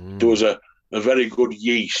 There was a very good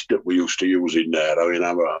yeast that we used to use in there. I mean,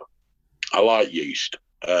 I like yeast.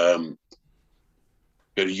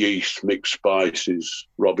 Yeast, mixed spices,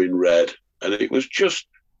 Robin Red, and it was just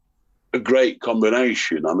a great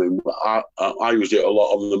combination. I mean, I used it a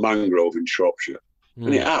lot on the mangrove in Shropshire,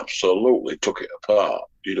 and it absolutely took it apart.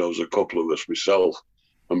 There's a couple of us, myself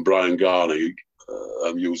and Brian Garner,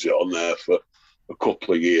 used it on there for a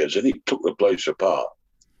couple of years, and it took the place apart.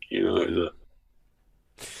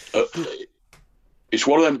 It's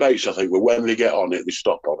one of them baits, I think, where when they get on it, they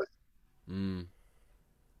stop on it. Mm.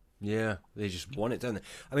 Yeah, they just want it, don't they?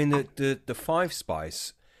 I mean, the five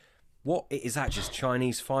spice. What is that? Just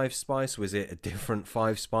Chinese five spice? Was it a different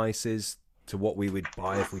five spices to what we would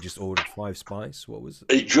buy if we just ordered five spice? What was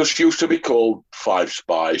it? It just used to be called Five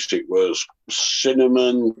Spice. It was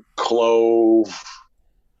cinnamon, clove,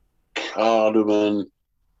 cardamom.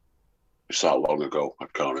 It's that long ago, I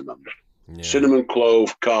can't remember. Yeah. Cinnamon,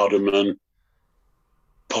 clove, cardamom,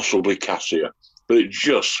 possibly cassia. But it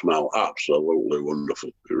just smelled absolutely wonderful.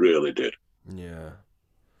 It really did. Yeah.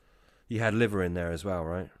 You had liver in there as well,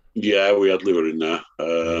 right? Yeah, we had liver in there.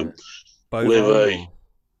 Liver.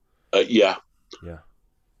 Yeah. Yeah.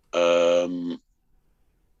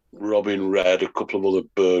 Robin Red, a couple of other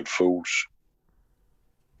bird foods.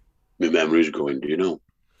 My memory's going, do you know?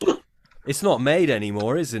 It's not made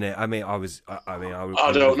anymore, isn't it? I mean, I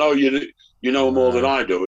don't know. You know more than I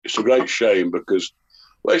do. It's a great shame because,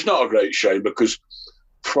 well, it's not a great shame because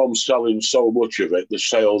from selling so much of it, the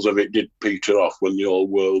sales of it did peter off when the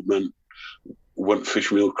old world went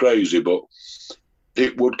fish meal crazy. But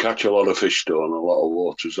it would catch a lot of fish still on a lot of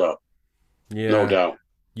waters. That, yeah, no doubt.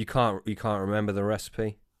 You can't remember the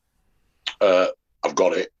recipe? I've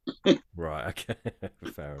got it. Right. Okay.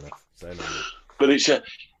 Fair enough. But it's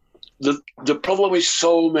the problem is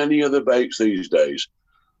so many of the bakes these days.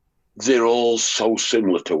 They're all so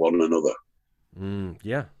similar to one another.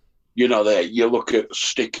 Yeah. You know, you look at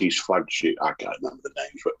Sticky's flagship. I can't remember the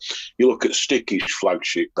names, but you look at Sticky's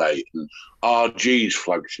flagship bait and RG's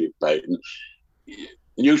flagship bait and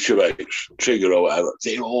Nutribait's Trigger or whatever.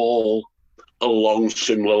 They're all along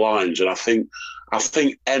similar lines, and I think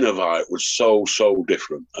Enovite was so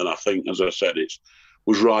different. And I think, as I said, it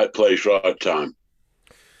was right place, right time.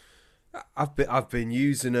 I've been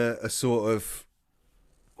using a sort of.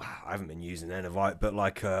 I haven't been using Enovite, but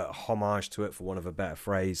like a homage to it, for want of a better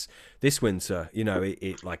phrase, this winter. You know,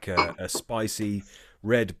 it like a spicy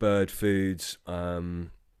red bird foods,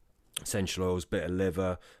 essential oils, bit of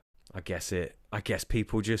liver. I guess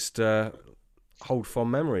people just hold fond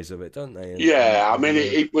memories of it, don't they? I mean,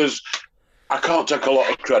 it was. I can't take a lot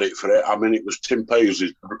of credit for it. I mean, it was Tim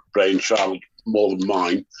Paisley's brainchild more than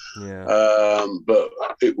mine. Yeah. But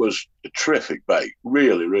it was a terrific bait.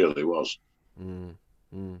 Really, really was.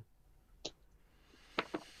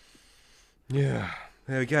 Yeah,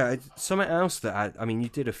 there we go. Something else that I mean, you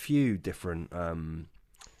did a few different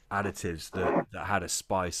additives that had a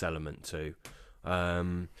spice element to.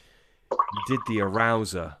 You did the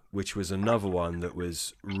Arouser, which was another one that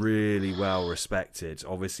was really well respected.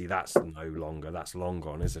 Obviously, that's no longer. That's long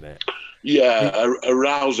gone, isn't it? Yeah,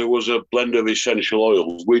 Arouser was a blend of essential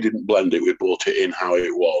oils. We didn't blend it. We bought it in how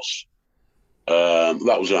it was.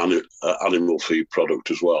 That was an animal feed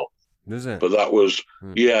product as well. Is it? But that was,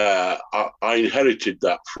 I inherited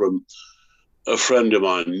that from a friend of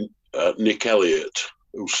mine, Nick Elliott,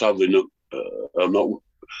 who sadly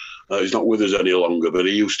he's not with us any longer, but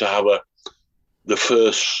he used to have the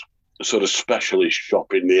first sort of specialist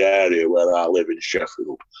shop in the area where I live in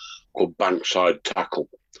Sheffield called Bankside Tackle.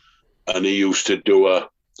 And he used to do a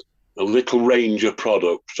little range of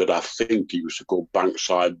products that I think he used to call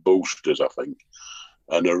Bankside Boosters, I think.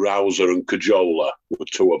 And Arouser and Cajola were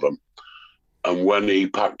two of them. And when he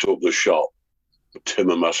packed up the shop, Tim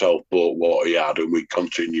and myself bought what he had, and we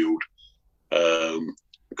continued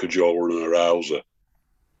Cajola and Arouser.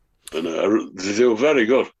 And they were very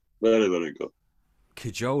good. Very, very good.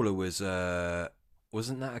 Cajola was,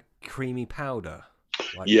 wasn't that a creamy powder?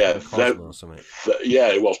 Like or something? Yeah,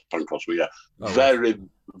 it was Pancosma, yeah. Oh, very,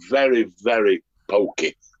 very, very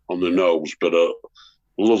pokey on the nose, but a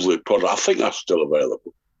lovely product. I think that's still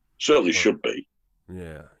available. Certainly should be.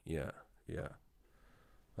 Yeah.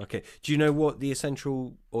 Okay. Do you know what the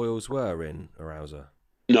essential oils were in Arouser?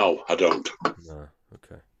 No, I don't. No.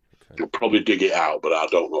 Okay. You'll probably dig it out, but I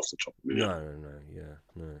don't know off the top of my head.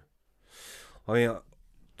 No. I mean,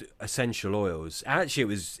 essential oils.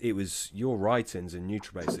 Actually, it was your writings in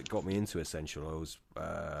Nutribase that got me into essential oils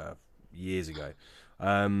years ago.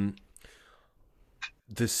 The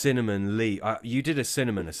cinnamon leaf. You did a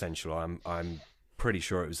cinnamon essential. I'm pretty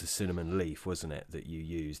sure it was the cinnamon leaf, wasn't it, that you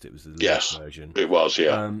used? It was the leaf version. It was.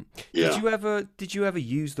 Yeah. Did you ever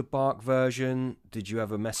use the bark version? Did you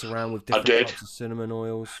ever mess around with different types of cinnamon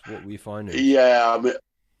oils? What were you finding? Yeah, I mean,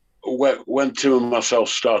 when Tim and myself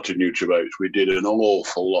started Nutribase, we did an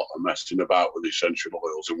awful lot of messing about with essential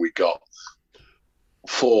oils, and we got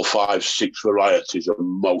 4, 5, 6 varieties of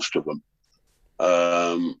most of them.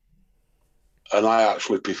 And I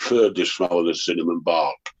actually preferred the smell of the cinnamon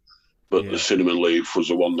bark, but the cinnamon leaf was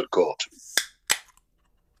the one that caught.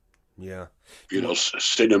 Yeah. You know,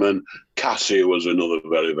 cinnamon, cassia was another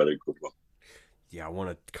very, very good one. I want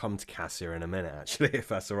to come to cassia in a minute, actually, if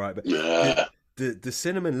that's all right. But Yeah. the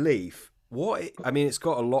cinnamon leaf, it's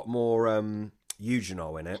got a lot more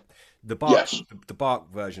eugenol in it. The bark, Yes. the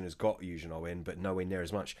bark version has got eugenol in, but nowhere near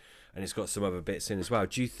as much, and it's got some other bits in as well.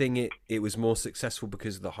 Do you think it was more successful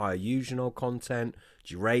because of the higher eugenol content?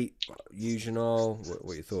 Do you rate eugenol?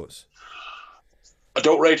 What are your thoughts? I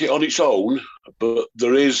don't rate it on its own, but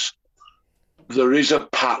there is a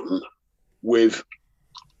pattern with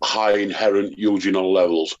high inherent eugenol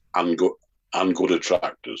levels and good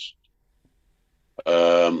attractors.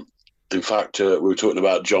 In fact, we were talking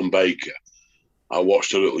about John Baker. I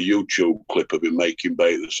watched a little YouTube clip of him making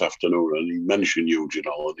bait this afternoon, and he mentioned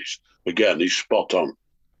eugenol, and he's spot on.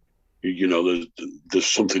 There's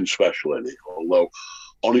something special in it. Although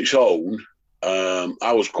on its own,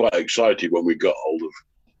 I was quite excited when we got hold of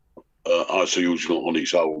isoeugenol on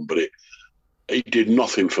its own, but it did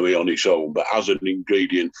nothing for me on its own. But as an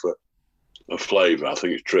ingredient for a flavour, I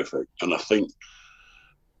think it's terrific. And I think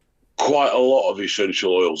quite a lot of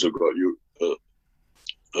essential oils have got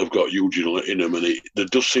eugenol in them, and there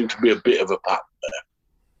does seem to be a bit of a pattern there.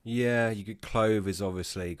 Yeah, you get clove has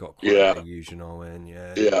obviously got quite a bit of eugenol in.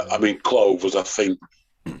 Yeah. I mean, clove was, I think,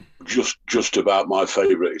 just about my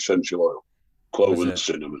favourite essential oil. Clove and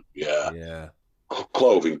cinnamon. Yeah.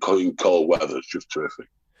 Clove in cold weather is just terrific.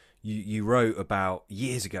 You wrote about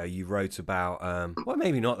years ago. Well,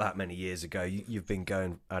 maybe not that many years ago. You've been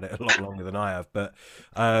going at it a lot longer than I have, but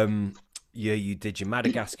you did your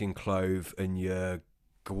Madagascan clove and your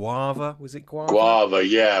guava. Was it guava? Guava,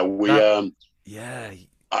 yeah.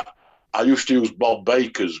 I used to use Bob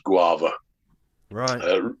Baker's guava, right?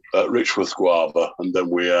 At Richworth Guava, and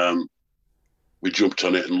then we jumped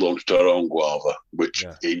on it and launched our own guava, which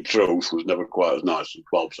in truth was never quite as nice as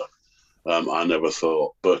Bob's. I never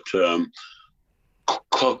thought, but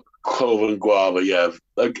clove and guava,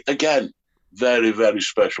 again, very, very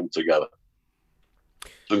special together.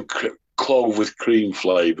 And clove with cream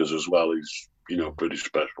flavours as well is, pretty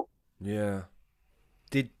special. Yeah.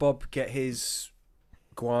 Did Bob get his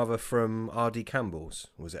guava from R.D. Campbell's?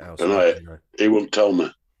 Was it outside? He wouldn't tell me.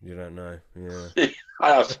 You don't know? Yeah.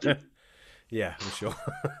 I asked him. Yeah, I'm sure.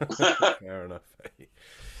 Fair enough.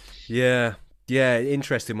 Yeah,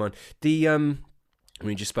 interesting one. We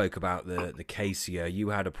just spoke about the cassia. You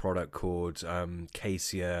had a product called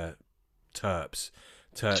cassia terpenes.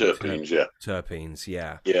 Terpenes,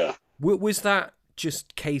 yeah. Yeah. Was that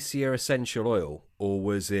just cassia essential oil, or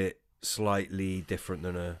was it slightly different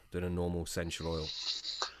than a normal essential oil?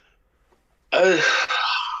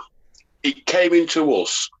 It came into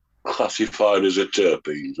us classified as a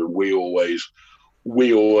terpenes, and we always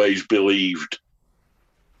believed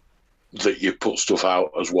that you put stuff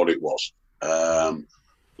out as what it was.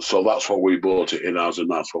 So that's what we bought it in as,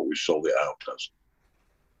 and that's what we sold it out as.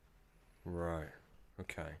 Right.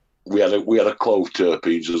 Okay. We had a clove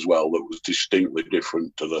terpenes as well that was distinctly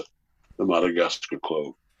different to the Madagascar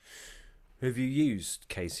clove. Have you used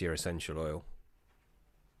cassia essential oil?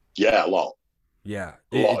 Yeah, a lot. Yeah,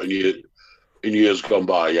 a lot in years gone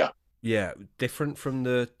by. Yeah. Yeah, different from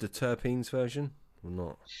the terpenes version, or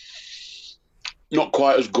not? Not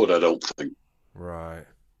quite as good, I don't think. Right.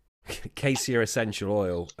 Cassia essential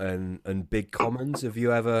oil and big commons. Have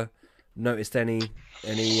you ever noticed any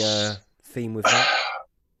theme with that?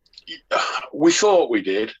 We thought we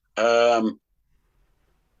did.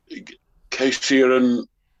 Cassia and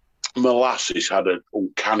molasses had an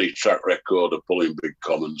uncanny track record of pulling big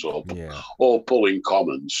commons or pulling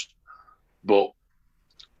commons, but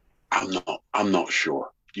I'm not sure.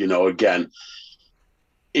 Again,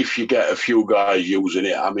 if you get a few guys using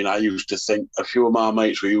it, I used to think a few of my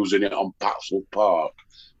mates were using it on Paxwell Park,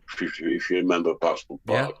 if you remember Paxwell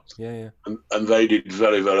Park. Yeah. And they did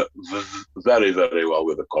very, very, very, very well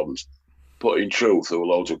with the commons. But in truth, there were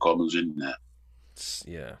loads of commons in there.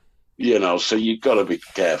 Yeah. So you've got to be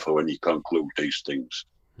careful when you conclude these things.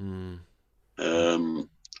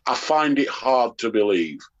 I find it hard to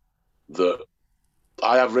believe that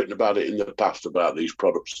I have written about it in the past about these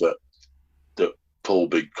products that pull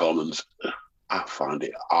big commons. I find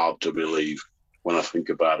it hard to believe when I think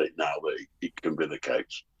about it now that it can be the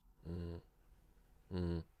case.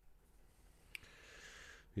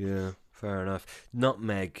 Yeah, fair enough.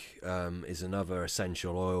 Nutmeg is another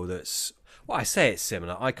essential oil that's, well, I say it's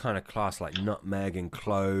similar. I kind of class like nutmeg and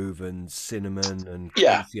clove and cinnamon and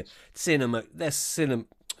cinnamon. They're cinnamon.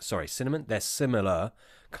 They're similar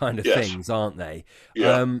kind of things, aren't they?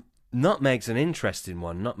 Yeah. Nutmeg's an interesting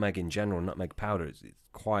one. Nutmeg in general, nutmeg powder is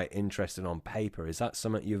quite interesting on paper. Is that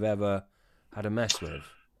something you've ever had a mess with?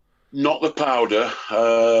 Not the powder.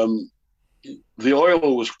 the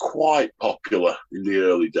oil was quite popular in the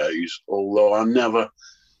early days, although I never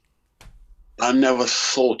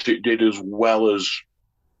thought it did as well as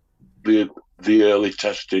the early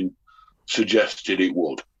testing suggested it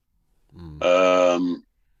would.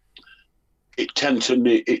 It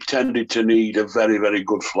tended to need a very, very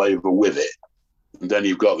good flavour with it. And then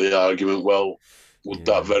you've got the argument, well, would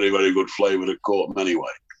that very, very good flavour have caught them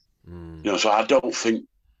anyway? So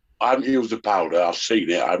I haven't used the powder. I've seen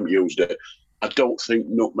it. I haven't used it. I don't think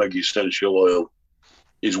nutmeg essential oil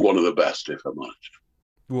is one of the best, if I'm honest.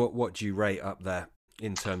 What do you rate up there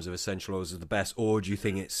in terms of essential oils as the best, or do you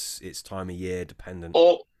think it's time of year dependent?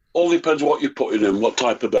 All depends what you're putting in, what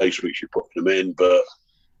type of base mix you're putting them in. But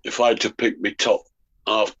if I had to pick my top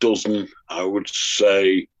half dozen, I would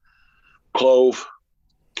say clove,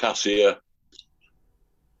 cassia,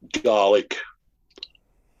 garlic,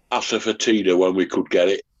 asafoetida when we could get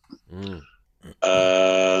it,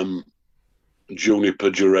 juniper,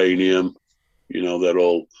 geranium. They're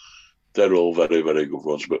all very, very good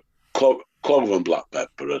ones. But clove and black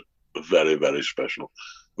pepper are very, very special.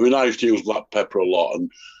 I mean, I used to use black pepper a lot,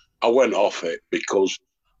 and I went off it because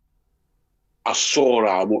I saw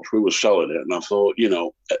how much we were selling it, and I thought,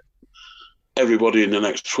 everybody in the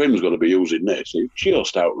next swim's going to be using this. It's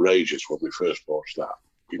just outrageous when we first watched that,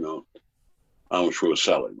 how much we were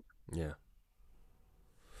selling. Yeah.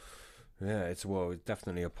 Yeah, it's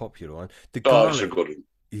definitely a popular one. It's a good one.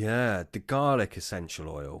 Yeah, the garlic essential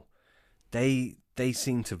oil, they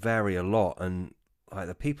seem to vary a lot, and like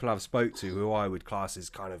the people I've spoke to who I would class as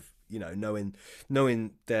kind of,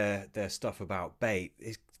 knowing their stuff about bait,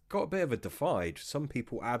 it's got a bit of a divide. Some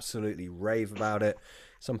people absolutely rave about it.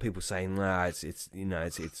 Some people saying, nah, it's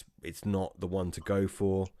not the one to go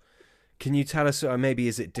for. Can you tell us, maybe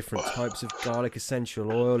is it different types of garlic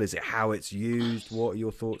essential oil? Is it how it's used? What are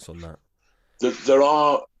your thoughts on that? There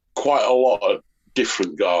are quite a lot of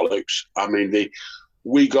different garlics. I mean,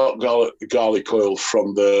 we got garlic oil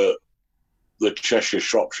from the Cheshire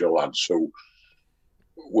Shropshire lads who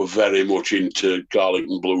were very much into garlic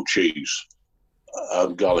and blue cheese,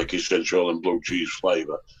 garlic essential oil and blue cheese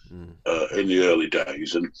flavour in the early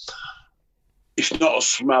days. And it's not a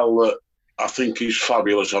smell that I think is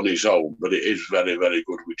fabulous on its own, but it is very, very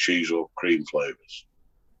good with cheese or cream flavours.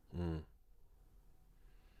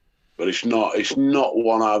 But it's not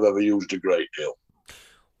one I've ever used a great deal.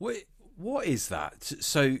 What is that?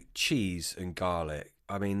 So cheese and garlic.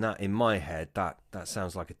 I mean, that in my head, that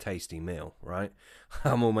sounds like a tasty meal, right?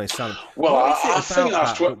 I'm almost sounding. Well, I think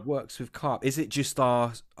that's what works with carb. Is it just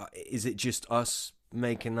us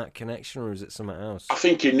making that connection, or is it something else? I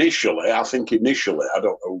think initially, I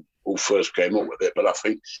don't know who first came up with it, but I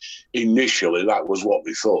think initially that was what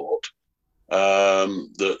we thought.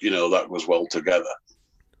 That was well together.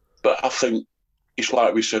 But I think it's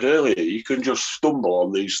like we said earlier, you can just stumble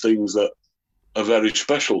on these things that are very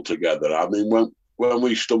special together. I mean, when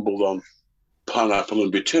we stumbled on pineapple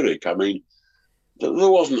and butyric, I mean, there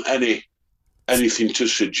wasn't anything to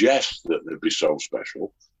suggest that they'd be so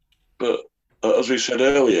special. But as we said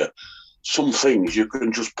earlier, some things you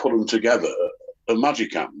can just put them together are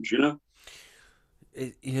magic happens,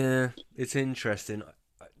 Yeah, it's interesting.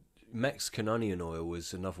 Mexican onion oil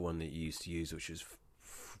was another one that you used to use, which was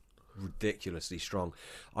ridiculously strong.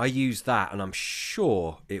 I used that, and I'm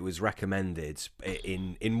sure it was recommended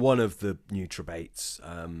in one of the NutraBaits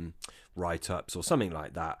write-ups or something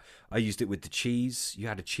like that. I used it with the cheese. You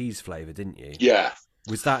had a cheese flavour, didn't you? Yeah.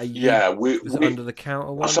 Was that was it under the counter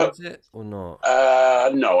one? Was it or not?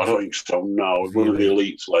 No, I don't think so. No, really? One of the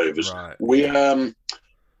elite flavours. Right. We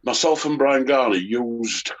myself and Brian Garner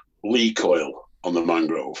used leek oil on the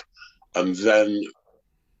mangrove, and then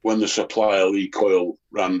when the supply of leek oil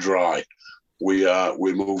ran dry, we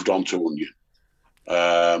moved on to onion,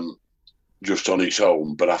 just on its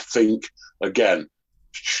own. But I think again,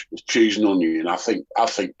 cheese and onion. I think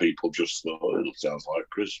people just thought it sounds like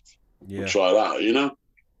crisps. Yeah. Try that,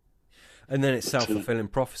 And then it's self-fulfilling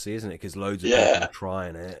prophecy, isn't it? Because loads of people are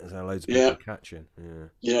trying it, and loads of people are catching.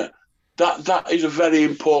 Yeah. That is a very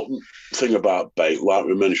important thing about bait, like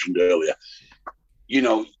we mentioned earlier.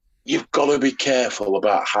 You've got to be careful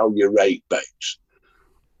about how you rate baits,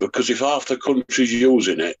 because if half the country's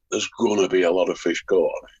using it, there's going to be a lot of fish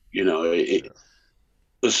caught on it.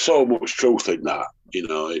 There's so much truth in that.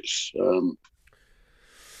 It's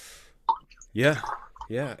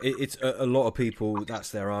it's a lot of people.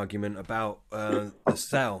 That's their argument about the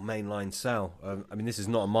mainline cell. I mean, this is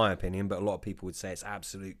not my opinion, but a lot of people would say it's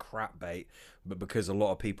absolute crap bait. But because a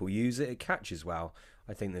lot of people use it, it catches well.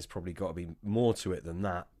 I think there's probably got to be more to it than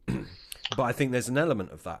that. But I think there's an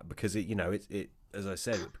element of that because it as I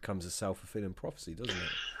said, it becomes a self-fulfilling prophecy, doesn't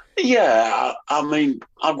it? Yeah, I mean,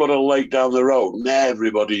 I've got a lake down the road, and I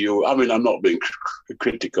mean, I'm not being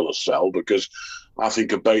critical of Sel because I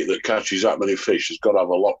think a bait that catches that many fish has got to have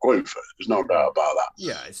a lot going for it. There's no doubt about that.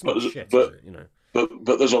 Yeah, it's But not shit, is but it? You know.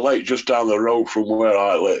 but there's a lake just down the road from where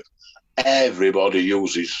I live. Everybody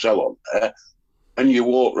uses Sel on there, and you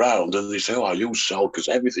walk round and they say, "Oh, I use Sel because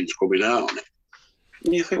everything's coming out on it."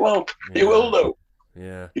 And you think, well, Yeah. it will do.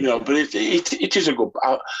 Yeah. But it is a good.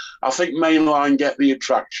 I think mainline get the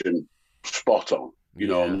attraction spot on.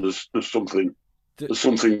 And there's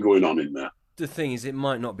something going on in there. The thing is, it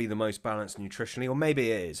might not be the most balanced nutritionally, or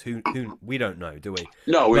maybe it is. Who we don't know, do we?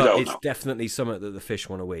 No, we don't know. It's definitely something that the fish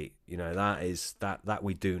want to eat. That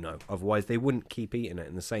we do know. Otherwise, they wouldn't keep eating it,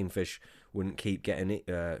 and the same fish wouldn't keep getting it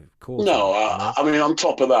caught. No, I mean, on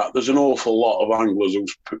top of that, there's an awful lot of anglers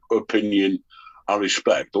whose opinion I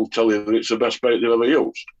respect. They'll tell you that it's the best bait they've ever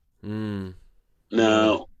used. Mm.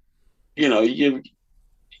 Now,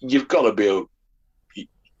 you've got to be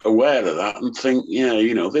aware of that and think,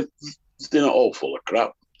 they're not all full of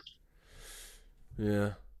crap.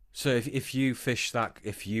 Yeah. So if you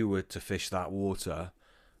were to fish that water,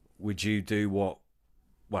 would you do what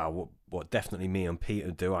definitely me and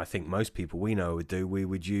Peter do? I think most people we know would do. We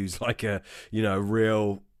would use like a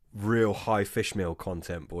real high fish meal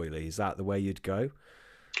content boilie. Is that the way you'd go?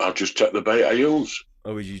 I'd just take the bait I use.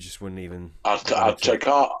 Or would you just wouldn't even? I'd take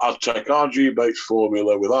RG Baits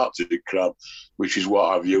formula with Arctic crab, which is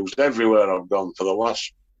what I've used everywhere I've gone for the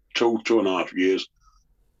last 2.5 years.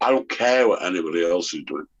 I don't care what anybody else is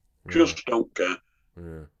doing. Yeah. Just don't care.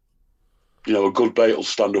 Yeah. A good bait will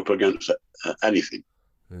stand up against anything.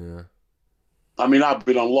 Yeah. I mean, I've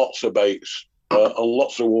been on lots of baits, on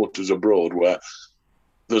lots of waters abroad where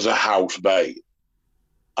there's a house bait.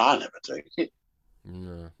 I never take it.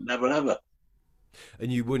 No. Never, ever.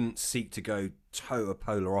 And you wouldn't seek to go total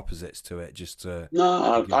polar opposites to it, just to...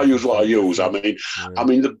 No, I use what I use. I mean,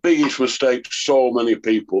 the biggest mistake so many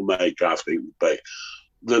people make, I think,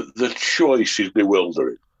 the choice is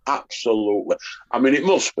bewildering. Absolutely. I mean, it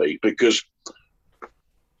must be, because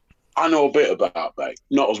I know a bit about bait.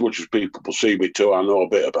 Not as much as people perceive me to. I know a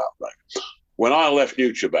bit about bait. When I left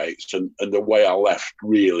NutriBaits, and the way I left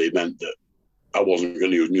really meant that I wasn't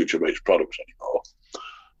going to use NutriBaits products anymore,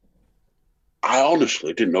 I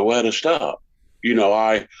honestly didn't know where to start.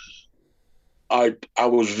 I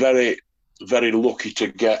was very, very lucky to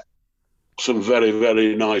get some very,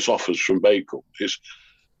 very nice offers from bait companies.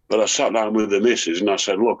 But I sat down with the missus and I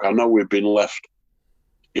said, look, I know we've been left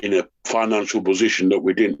in a financial position that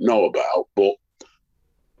we didn't know about, but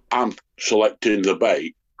I'm selecting the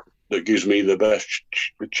bait that gives me the best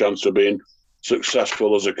chance of being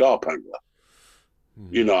successful as a carp angler.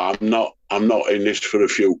 I'm not in this for a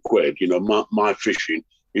few quid. My fishing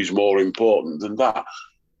is more important than that.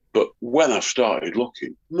 But when I started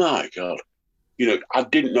looking, my God, I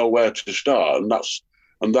didn't know where to start, and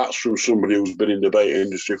that's from somebody who's been in the bait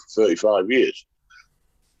industry for 35 years.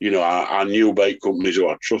 I knew bait companies who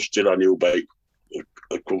I trusted. I knew bait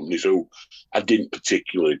companies who I didn't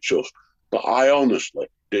particularly trust. But I honestly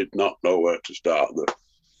did not know where to start them.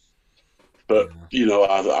 But,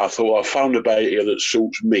 I thought I found a bait here that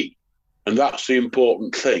suits me. And that's the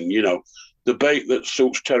important thing. The bait that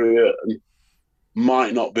suits Terry Earton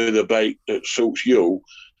might not be the bait that suits you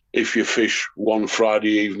if you fish one Friday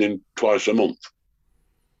evening twice a month.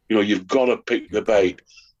 You've got to pick the bait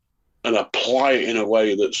and apply it in a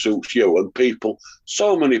way that suits you. And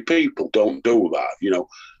so many people don't do that.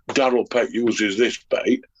 Darryl Peck uses this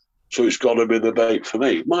bait, so it's got to be the bait for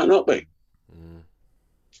me. It might not be.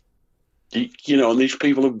 And these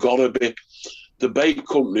people have got to be, the bait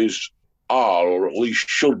companies are, or at least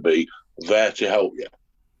should be, there to help you.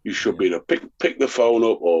 You should be to pick the phone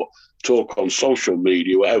up or talk on social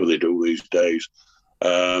media, whatever they do these days,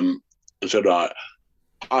 and say, right,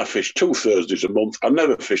 I fish 2 Thursdays a month. I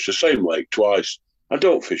never fish the same lake twice. I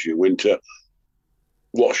don't fish in winter.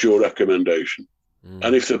 What's your recommendation?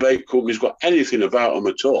 And if the bait company's got anything about them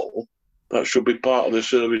at all, that should be part of the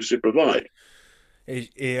service they provide.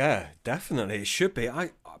 Yeah, definitely, it should be.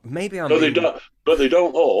 But they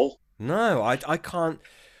don't all. No, I can't.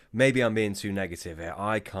 Maybe I'm being too negative here.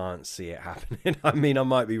 I can't see it happening. I mean, I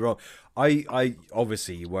might be wrong. I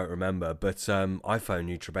obviously you won't remember, but I phoned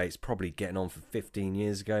NutriBaits probably getting on for 15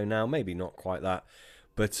 years ago now. Maybe not quite that,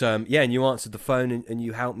 but and you answered the phone and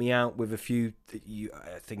you helped me out with a few.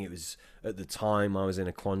 I think it was at the time I was in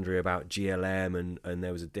a quandary about GLM and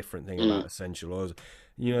there was a different thing about essential oils.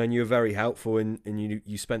 And you were very helpful and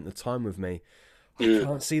you spent the time with me. I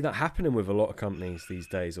can't see that happening with a lot of companies these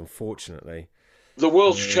days, unfortunately. The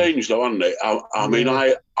world's changed, though, hasn't it? I mean,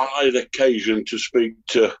 I had occasion to speak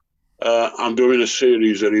to I'm doing a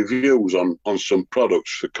series of reviews on some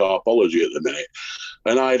products for Carpology at the minute,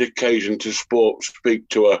 and I had occasion to speak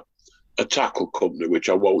to a tackle company, which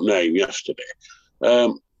I won't name, yesterday.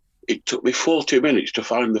 It took me 40 minutes to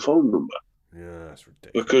find the phone number. Yeah, that's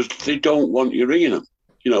ridiculous. Because they don't want you ringing them.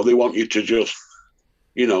 You know, they want you to just,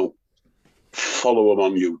 you know, follow them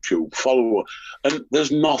on YouTube, and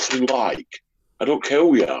there's nothing like, I don't care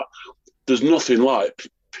who you are, there's nothing like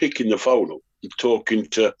picking the phone up and talking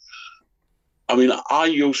to, I mean, I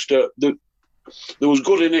used to, there was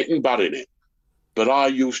good in it and bad in it, but I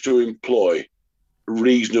used to employ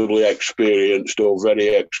reasonably experienced or very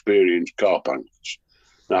experienced carpenters.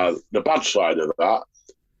 Now, the bad side of that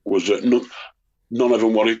was that none of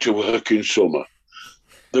them wanted to work in summer.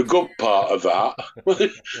 The good part of that,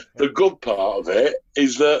 the good part of it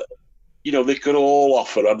is that, you know, they could all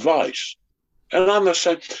offer advice. And I'm the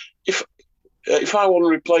same. If I want to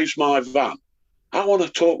replace my van, I want to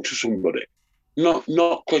talk to somebody, not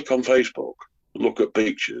click on Facebook and look at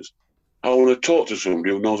pictures. I want to talk to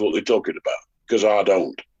somebody who knows what they're talking about, because I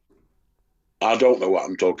don't. I don't know what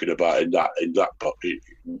I'm talking about in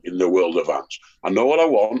the world of vans. I know what I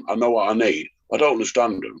want. I know what I need. I don't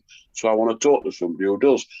understand them, so I want to talk to somebody who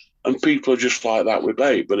does. And people are just like that with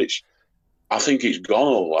Babe, but I think it's gone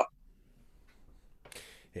all that.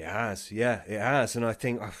 It has, yeah, it has, and I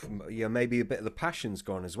think, yeah, maybe a bit of the passion's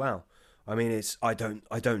gone as well. I mean, I don't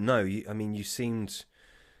know. You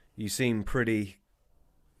seem pretty,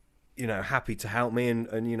 you know, happy to help me,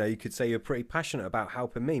 and you know, you could say you're pretty passionate about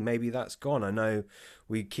helping me. Maybe that's gone. I know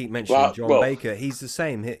we keep mentioning John Baker. He's the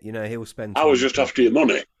same. You know, he'll spend. I was just after your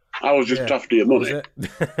money. After your money.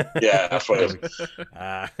 Yeah, that's what it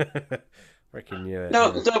was. Reckon you.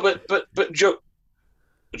 No, but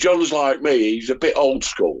John's like me. He's a bit old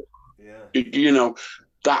school. Yeah. You know,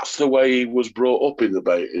 that's the way he was brought up in the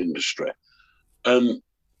bait industry, and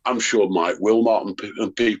I'm sure Mike Wilmot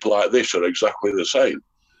and people like this are exactly the same.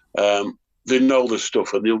 They know the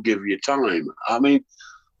stuff and they'll give you time. I mean,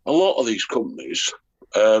 a lot of these companies,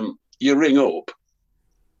 you ring up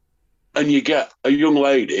and you get a young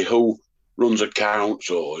lady who runs accounts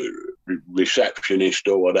or receptionist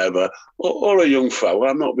or whatever, or a young fella.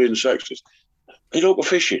 I'm not being sexist. They don't go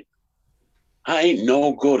fishing. I ain't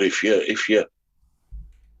no good if you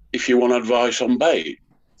want advice on bait.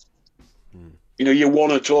 You know, you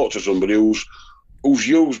want to talk to somebody who's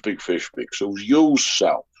used Big Fish Mix, who's used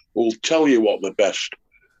Cell, who'll tell you what the best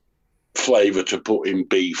flavour to put in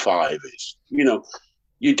B5 is. You know,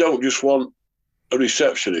 you don't just want a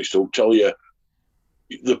receptionist who'll tell you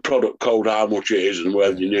the product code, how much it is, and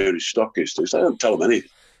where the nearest stockist is. They don't tell them anything.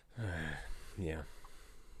 Yeah,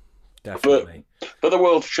 definitely. But the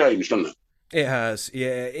world's changed, hasn't it? It has,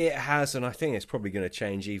 yeah, it has, and I think it's probably going to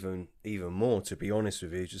change even more. To be honest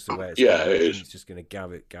with you, just the way it's going. It is. It's just going to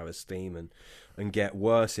gather steam and get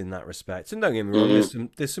worse in that respect. And don't get me wrong,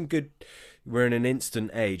 there's some good. We're in an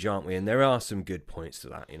instant age, aren't we? And there are some good points to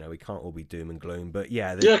that. You know, we can't all be doom and gloom, but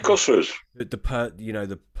yeah, of course there is.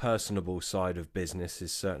 The personable side of business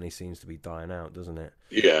certainly seems to be dying out, doesn't it?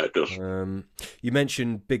 Yeah, it does. You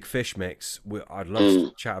mentioned Big Fish Mix. I'd love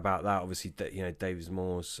to chat about that. Obviously, you know, David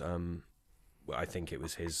Moore's. I think it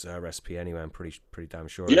was his recipe anyway. I'm pretty damn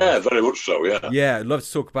sure. Yeah, very much so. Yeah. Yeah, I'd love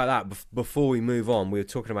to talk about that. Before we move on, we were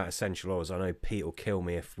talking about essential oils. I know Pete will kill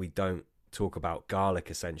me if we don't talk about garlic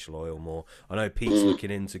essential oil more. I know Pete's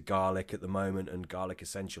looking into garlic at the moment and garlic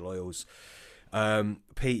essential oils.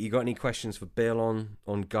 Pete, you got any questions for Bill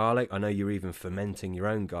on garlic? I know you're even fermenting your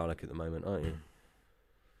own garlic at the moment, aren't you?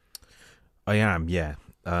 I am, yeah.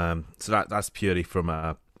 So that's purely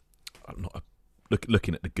from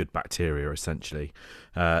looking at the good bacteria, essentially,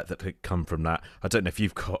 that come from that. I don't know if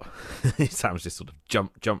you've got... Sam's just sort of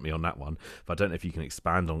jumped me on that one, but I don't know if you can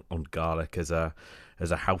expand on garlic as a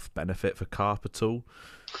health benefit for carp at all.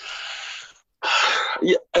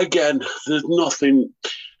 Yeah, again, there's nothing...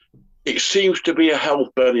 It seems to be a health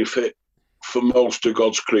benefit for most of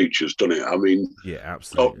God's creatures, doesn't it? I mean, yeah,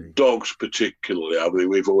 absolutely. Dogs particularly. I mean,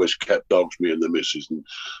 we've always kept dogs, me and the missus,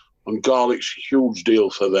 and garlic's a huge deal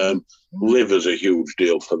for them. Liver's a huge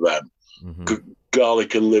deal for them. Mm-hmm.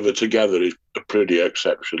 Garlic and liver together is pretty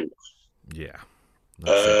exceptional. Yeah.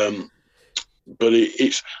 But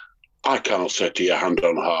it's... I can't say to your hand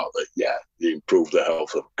on heart that, yeah, they improve the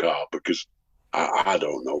health of a carp, because I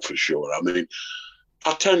don't know for sure. I mean,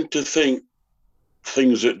 I tend to think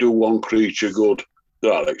things that do one creature good,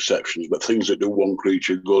 there are exceptions, but things that do one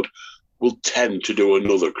creature good will tend to do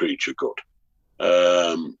another creature good.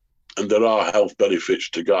 And there are health benefits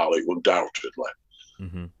to garlic, undoubtedly,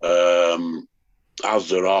 as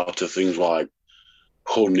there are to things like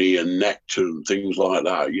honey and nectar and things like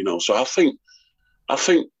that, you know. So I think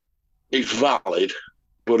it's valid,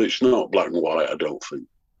 but it's not black and white, I don't think.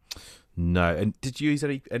 No. And did you use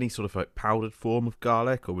any sort of like powdered form of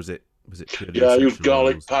garlic, or was it purely Yeah, I used essential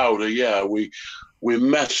garlic oils? powder. Yeah, we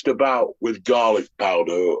messed about with garlic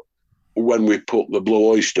powder when we put the blue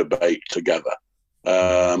oyster bait together.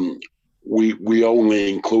 We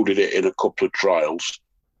only included it in a couple of trials,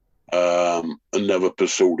 and never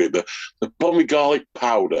pursued it. The problem with garlic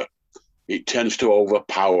powder, it tends to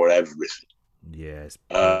overpower everything. Yes.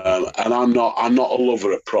 And I'm not a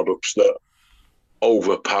lover of products that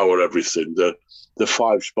overpower everything. The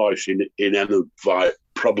five spice in Enovite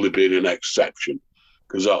probably being an exception,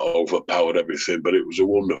 because that overpowered everything. But it was a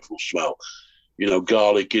wonderful smell. You know,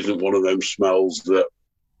 garlic isn't one of them smells that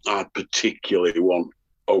I particularly want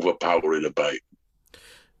overpowering a bait.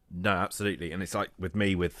 No, absolutely. And it's like with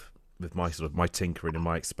me, with my sort of my tinkering and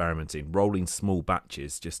my experimenting, rolling small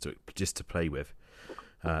batches just to play with.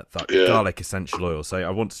 Garlic essential oil. So I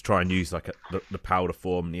want to try and use like the powder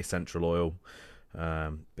form and the essential oil,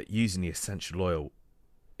 but using the essential oil,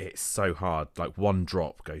 it's so hard. Like one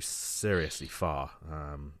drop goes seriously far.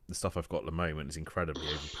 The stuff I've got at the moment is incredibly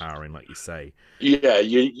overpowering, like you say. Yeah,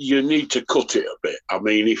 you need to cut it a bit. I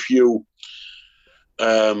mean, if you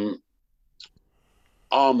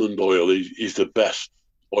almond oil is the best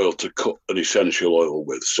oil to cut an essential oil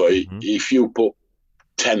with. So if you put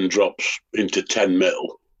 10 drops into 10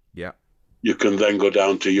 mil, yeah, you can then go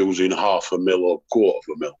down to using half a mil or quarter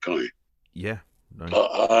of a mil, can't you? Yeah.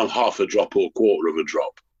 Half a drop or quarter of a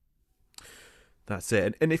drop. That's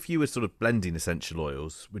it. And if you were sort of blending essential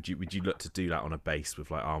oils, would you look to do that on a base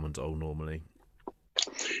with like almond oil normally?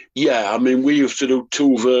 Yeah, I mean, we used to do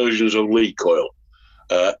two versions of leek oil.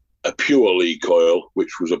 A pure leek oil,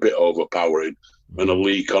 which was a bit overpowering, and a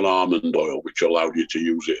leek on almond oil, which allowed you to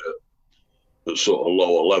use it at sort of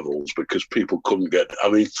lower levels, because people couldn't get. I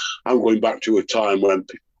mean, I'm going back to a time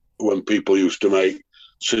when people used to make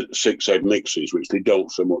 6 egg mixes, which they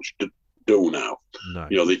don't so much do now. No.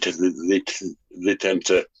 You know, they tend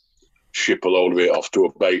to ship a load of it off to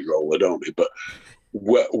a bait roller, don't they? But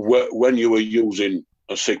when you were using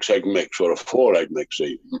a 6 egg mix or a 4 egg mix,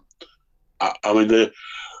 even, I mean,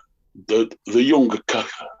 the younger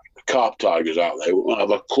carp tigers out there won't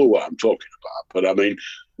have a clue what I'm talking about. But I mean,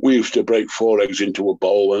 we used to break 4 eggs into a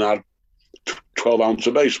bowl and add 12 ounce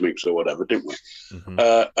of base mix or whatever, didn't we?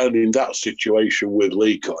 And in that situation with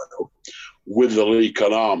leek oil, with the leek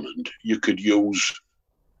on almond, you could use,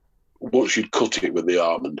 once you'd cut it with the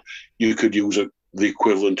almond, you could use the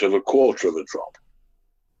equivalent of a quarter of a drop.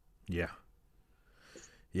 Yeah.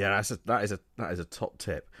 Yeah, that is a top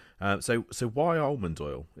tip. So why almond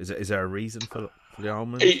oil? Is there a reason for the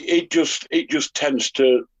almond? It just tends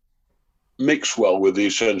to mix well with the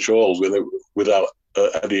essential oils without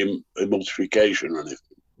any emulsification or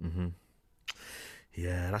anything.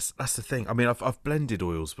 Yeah, that's the thing. I mean, I've blended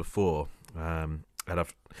oils before, and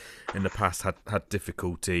I've in the past had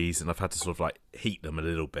difficulties, and I've had to sort of like heat them a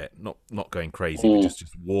little bit, not going crazy, but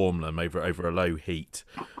just warm them over a low heat,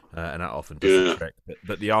 and that often does the trick.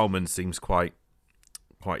 But the almond seems quite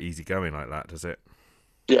easy going like that, does it?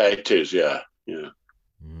 Yeah, it is. Yeah.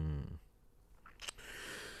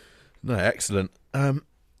 No, excellent. I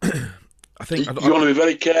think you want to be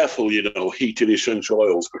very careful, heating essential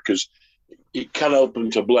oils, because it can help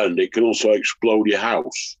them to blend. It can also explode your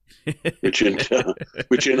house, which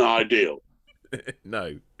isn't ideal.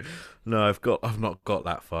 No, I've not got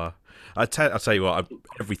that far. I'll tell you what,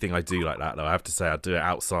 everything I do like that though, I have to say I do it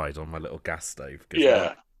outside on my little gas stove.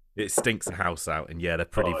 Yeah. It stinks the house out, and they're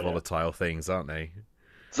pretty volatile things, aren't they?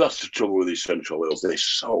 That's the trouble with essential oils. They're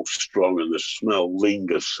so strong, and the smell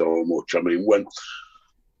lingers so much. I mean,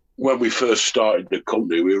 when we first started the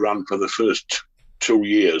company, we ran for the first 2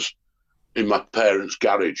 years in my parents'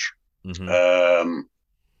 garage, and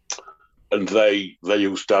they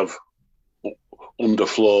used to have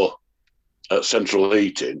underfloor central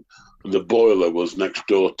heating. And the boiler was next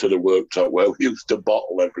door to the worktop where we used to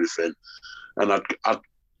bottle everything. And I'd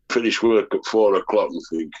finish work at 4 o'clock and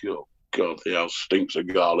think, oh God, the house stinks of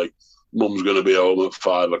garlic. Mum's going to be home at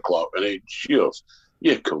 5 o'clock, and it just,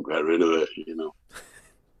 you couldn't get rid of it.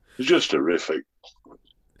 It's just horrific.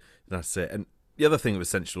 That's it. And the other thing with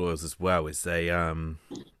essential oils as well is they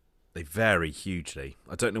vary hugely.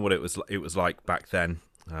 I don't know what it was like back then.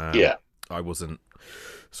 I wasn't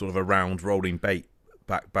sort of around rolling bait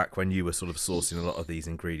back when you were sort of sourcing a lot of these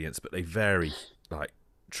ingredients, but they vary like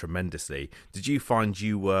tremendously. Did you find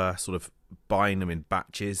you were sort of buying them in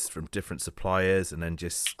batches from different suppliers and then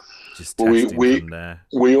just testing from there?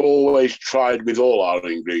 We always tried with all our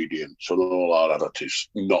ingredients and all our additives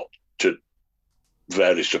not to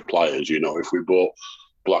vary suppliers. If we bought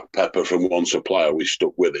black pepper from one supplier, we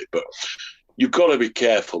stuck with it. But you've got to be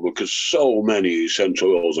careful because so many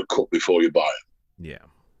essential oils are cut before you buy them. Yeah.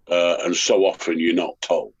 And so often you're not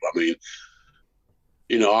told. I mean,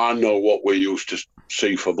 you know, I know what we used to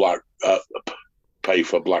see for pay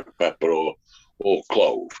for black pepper or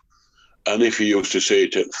clove. And if you used to see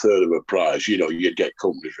it at a third of a price, you know, you'd get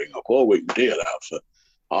companies ring up, oh, we can do that for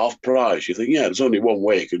half price. You think, yeah, there's only one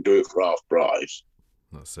way you can do it for half price.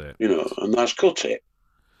 That's it. You know, and that's cut it.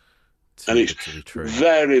 And it's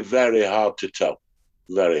very, very hard to tell.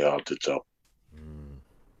 Very hard to tell.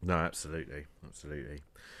 No, absolutely.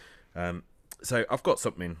 So I've got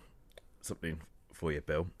something for you,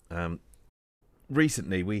 Bill.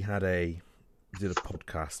 Recently we did a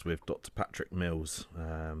podcast with Dr. Patrick Mills,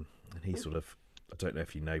 and he sort of, I don't know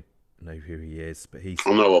if you know who he is, but I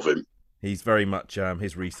know of him. He's very much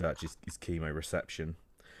his research is chemoreception.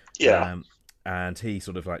 Yeah. And he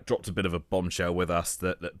sort of like dropped a bit of a bombshell with us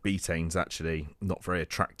that betane's actually not very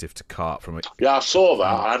attractive to carp from it. Yeah, I saw that.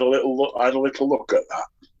 I had a little look at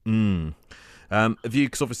that. Have you?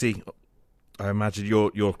 Because obviously, I imagine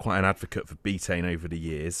you're quite an advocate for betaine over the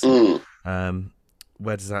years.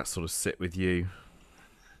 Where does that sort of sit with you?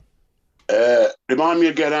 Remind me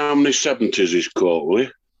again how many 70s he's caught, will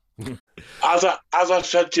you? As I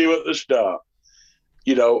said to you at the start,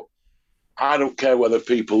 you know, I don't care whether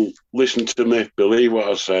people listen to me, believe what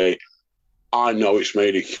I say. I know it's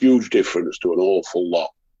made a huge difference to an awful lot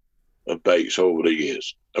of baits over the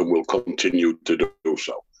years and will continue to do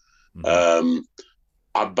so.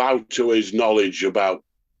 I bow to his knowledge about,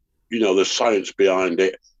 you know, the science behind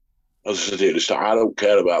it. As I said at the start, I don't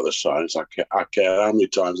care about the science. I care how many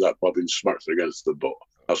times that bobbin smacks against the butt.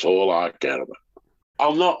 That's all I care about.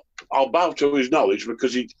 I'll bow to his knowledge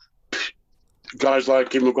because guys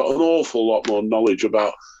like him have got an awful lot more knowledge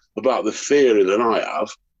about the theory than I have.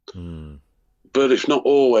 But it's not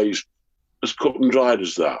always as cut and dried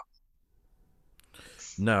as that.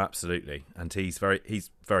 No, absolutely. And he's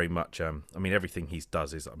very much, I mean, everything he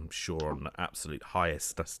does is, I'm sure, on the absolute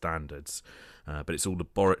highest standards. But it's all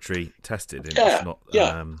laboratory tested. And yeah, it's not,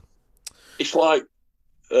 yeah. It's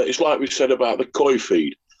like we said about the koi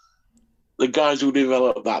feed. The guys who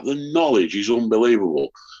develop that, the knowledge is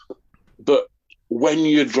unbelievable. But when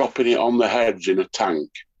you're dropping it on the heads in a tank,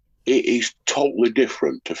 it is totally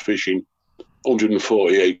different to fishing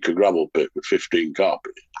 140-acre gravel pit with 15 carp.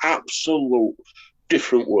 Absolute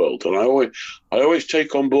different world. And I always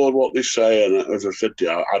take on board what they say. And as I said to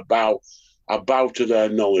you, I bow to their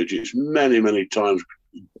knowledge. It's many, many times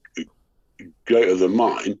greater than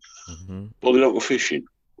mine. But they don't go fishing,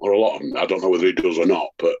 or a lot of them. I don't know whether he does or not,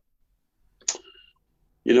 but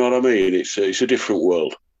you know what I mean? It's a different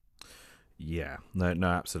world. Yeah, no,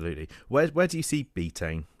 absolutely. Where do you see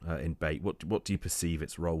betaine in bait? What do you perceive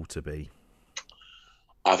its role to be?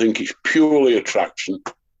 I think it's purely attraction,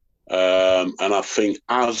 and I think,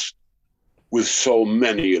 as with so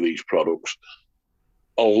many of these products,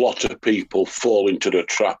 a lot of people fall into the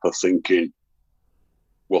trap of thinking,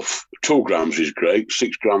 well, 2 grams is great,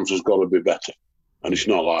 6 grams has got to be better. And it's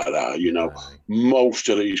not like that, you know. Right. Most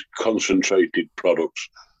of these concentrated products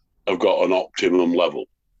have got an optimum level.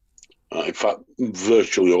 In fact,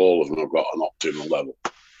 virtually all of them have got an optimum level.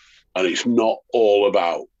 And it's not all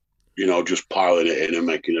about, you know, just piling it in and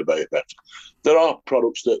making a bait better. There are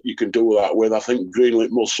products that you can do that with. I think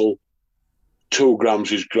Greenlit Mussel, 2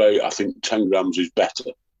 grams is great. I think 10 grams is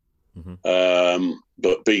better.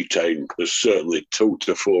 But betaine, there's certainly 2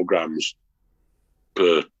 to 4 grams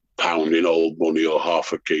per pound in old money, or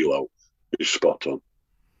half a kilo, is spot on.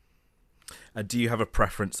 And do you have a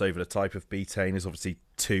preference over the type of betaine? There's obviously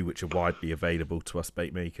 2 which are widely available to us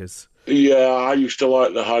bait makers. Yeah, I used to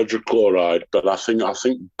like the hydrochloride, but I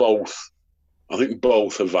think both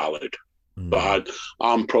are valid. But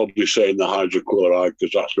I'm probably saying the hydrochloride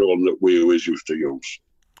because that's the one that we always used to use.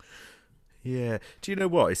 Yeah. Do you know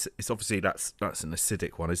what? It's obviously that's an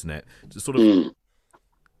acidic one, isn't it? Just sort of.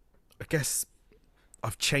 I guess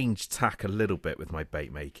I've changed tack a little bit with my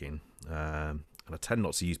bait making, and I tend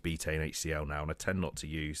not to use betaine HCl now, and I tend not to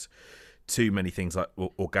use too many things like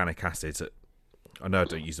organic acids. I know I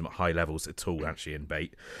don't use them at high levels at all, actually, in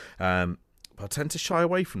bait, but I tend to shy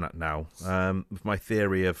away from that now. With my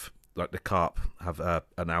theory of, like, the carp have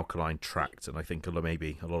an alkaline tract, and I think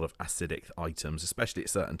maybe a lot of acidic items, especially at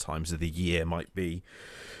certain times of the year, might be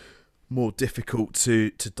more difficult to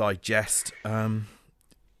digest.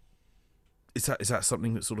 Is that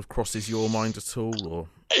something that sort of crosses your mind at all, or?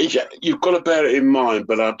 Yeah, you've got to bear it in mind,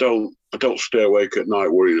 but I don't stay awake at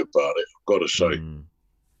night worrying about it, I've got to say.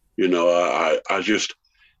 You know, I just,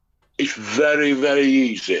 it's very, very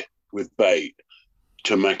easy with bait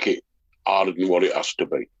to make it harder than what it has to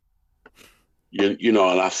be. You know,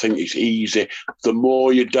 and I think it's easy. The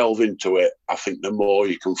more you delve into it, I think the more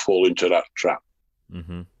you can fall into that trap.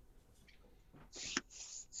 Mm-hmm.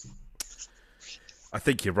 I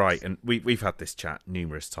think you're right, and we've had this chat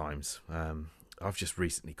numerous times. I've just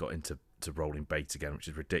recently got into rolling bait again, which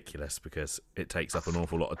is ridiculous because it takes up an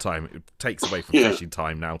awful lot of time. It takes away from fishing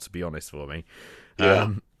time now, to be honest, for me.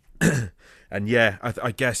 Yeah. And yeah,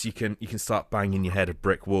 I guess you can start banging your head a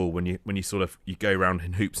brick wall when you sort of you go around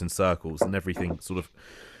in hoops and circles and everything sort of.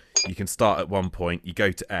 You can start at one point, you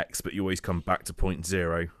go to X, but you always come back to point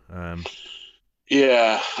zero.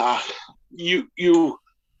 Yeah,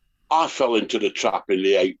 I fell into the trap in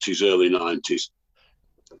the 80s, early 90s.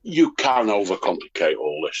 You can overcomplicate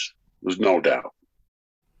all this. There's no doubt.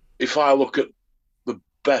 If I look at the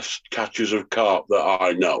best catchers of carp that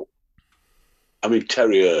I know, I mean,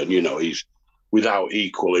 Terry Hearn, you know, he's without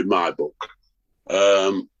equal in my book.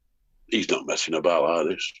 He's not messing about like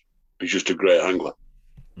this. He's just a great angler.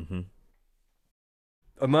 Mm-hmm.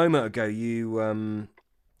 A moment ago, you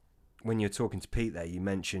when you were talking to Pete there, you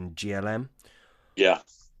mentioned GLM. Yeah.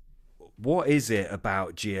 What is it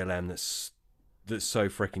about GLM that's so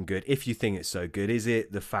freaking good? If you think it's so good, is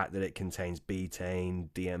it the fact that it contains betaine,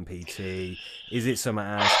 DMPT? Is it something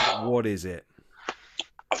else? What is it?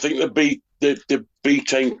 I think the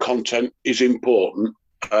betaine content is important.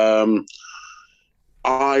 It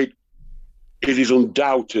is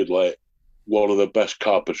undoubtedly one of the best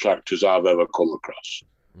carp attractors I've ever come across,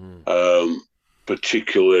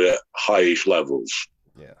 particularly at highish levels.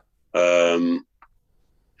 Yeah.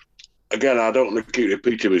 Again, I don't want to keep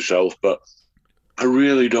repeating myself, but I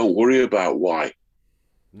really don't worry about why.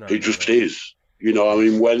 No, it just is. You know, I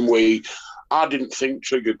mean, I didn't think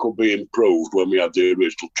trigger could be improved when we had the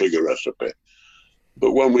original trigger recipe.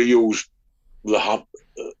 But when we used the high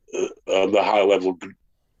level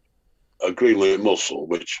greenlit mussel,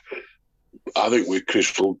 which I think we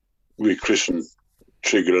christened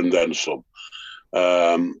trigger and then some,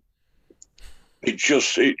 it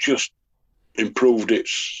just improved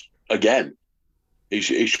its again.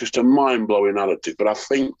 It's just a mind-blowing additive. But I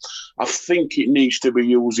think it needs to be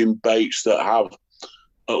used in baits that have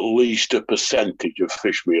at least a percentage of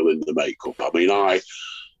fish meal in the makeup. I mean,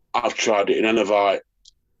 I've tried it in Enovite.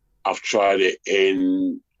 I've tried it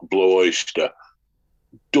in Blue Oyster.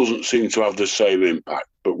 Doesn't seem to have the same impact.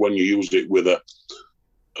 But when you use it with a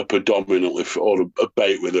predominantly or a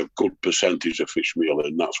bait with a good percentage of fish meal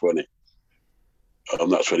in, that's when it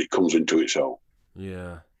comes into its own.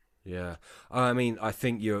 Yeah. Yeah, I mean, I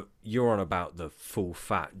think you're on about the full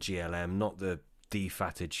fat GLM, not the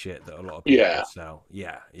defatted shit that a lot of people sell.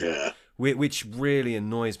 Yeah. Which really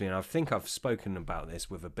annoys me, and I think I've spoken about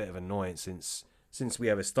this with a bit of annoyance since we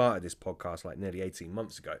ever started this podcast, like nearly 18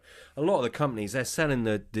 months ago. A lot of the companies, they're selling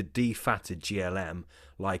the defatted GLM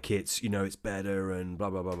like it's, you know, it's better and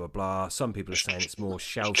blah blah blah blah blah. Some people are saying it's more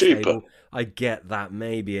shelf stable. I get that,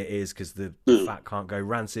 maybe it is because the fat can't go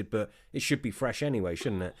rancid, but it should be fresh anyway,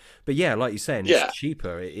 shouldn't it? But yeah, like you're saying, it's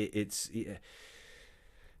cheaper. It's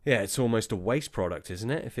almost a waste product,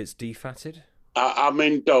 isn't it, if it's defatted? I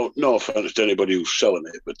mean, no offense to anybody who's selling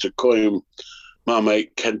it, but to coin my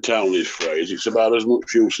mate Ken Townley's phrase, it's about as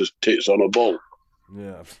much use as tits on a bull.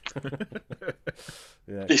 Yeah.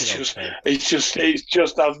 Yeah. It's just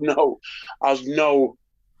has no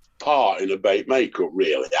part in a bait makeup,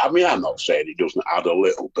 really. I mean, I'm not saying it doesn't add a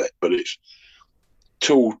little bit, but it's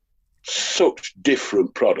two such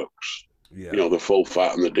different products. Yeah. You know, the full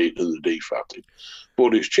fat and the defatted,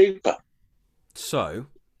 but it's cheaper. So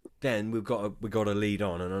then we've got to lead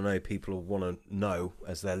on, and I know people will want to know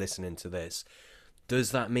as they're listening to this.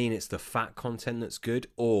 Does that mean it's the fat content that's good,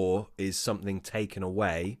 or is something taken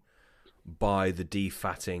away by the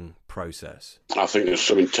defatting process? I think there's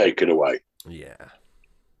something taken away. Yeah.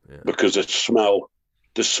 Because the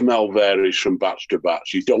smell varies from batch to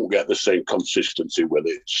batch. You don't get the same consistency with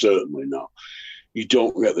it. Certainly not. You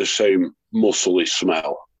don't get the same muscly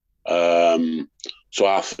smell. So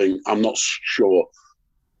I think, I'm not sure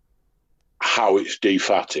how it's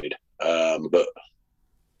defatted, but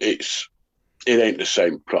it ain't the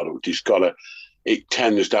same product. It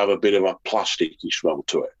tends to have a bit of a plasticky smell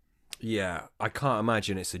to it. Yeah, I can't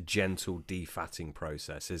imagine it's a gentle defatting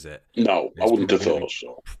process, is it? No, I wouldn't have thought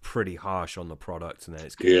so. Pretty harsh on the product, and then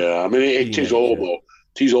it's good. Yeah, I mean it is almost.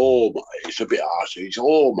 It's a bit harsh. It's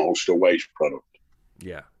almost a waste product.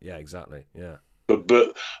 Yeah, exactly. Yeah. But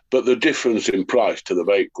the difference in price to the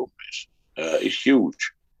vape companies is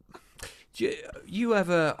huge. You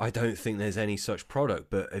ever? I don't think there's any such product,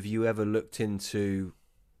 but have you ever looked into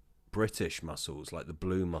British mussels, like the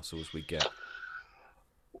blue mussels we get?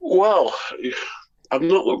 Well, I've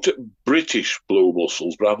not looked at British blue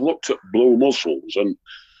mussels, but I've looked at blue mussels, and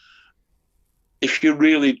if you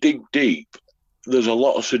really dig deep, there's a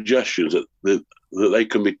lot of suggestions that they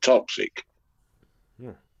can be toxic.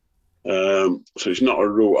 Yeah. So it's not a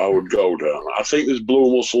route I would go down. I think there's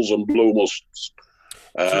blue mussels and blue mussels.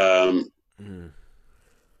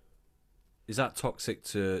 Is that toxic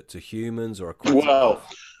to humans or aquatic Well, life?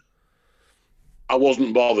 I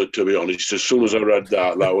wasn't bothered, to be honest. As soon as I read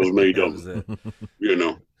that was me done. Was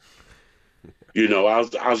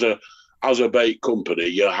it? As a bait company,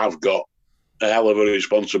 you have got a hell of a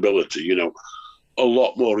responsibility. A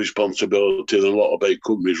lot more responsibility than a lot of bait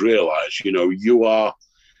companies realise. You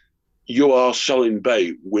are selling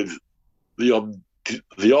bait with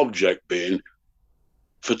the object being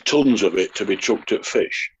for tons of it to be chucked at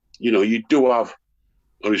fish. You do have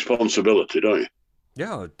a responsibility, don't you?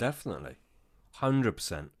 Yeah, definitely.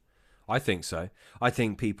 100%. I think so. I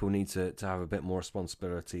think people need to have a bit more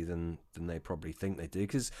responsibility than they probably think they do,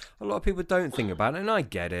 because a lot of people don't think about it, and I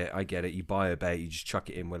get it. You buy a bait, you just chuck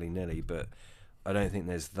it in willy-nilly, but I don't think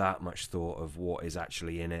there's that much thought of what is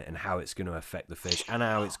actually in it and how it's going to affect the fish and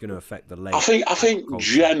how it's going to affect the lake. I think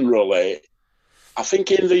generally,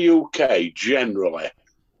 in the UK, generally,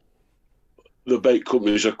 the bait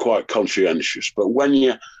companies are quite conscientious, but when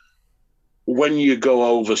you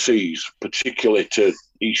go overseas, particularly to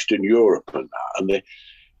Eastern Europe and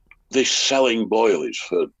they're selling boilies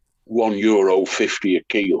for €1.50 a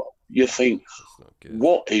kilo, you think,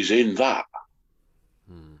 what is in that?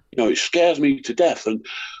 It scares me to death. And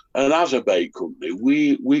as a bait company,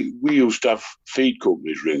 we used to have feed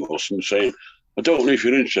companies ring us and saying, I don't know if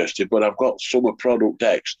you're interested, but I've got summer product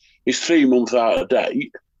X. It's 3 months out of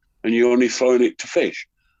date, and you're only throwing it to fish.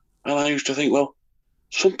 And I used to think, well,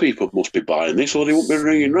 some people must be buying this or they won't be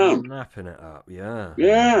ringing round. Snapping it up, yeah.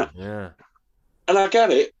 Yeah. And I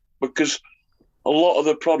get it, because a lot of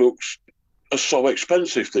the products are so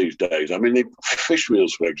expensive these days. I mean, the fish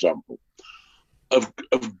meals, for example, have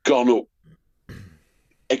gone up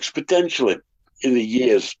exponentially in the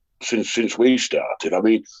years since we started. I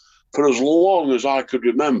mean, for as long as I could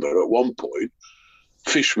remember, at one point,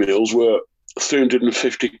 fish meals were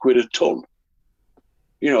 350 quid a ton.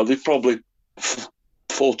 They're probably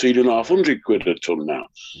 1,400 quid a ton now.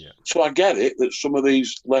 Yeah. So I get it that some of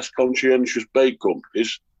these less conscientious bait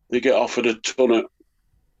companies, they get offered a ton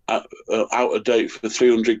out of date for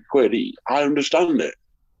 300 quid. I understand it.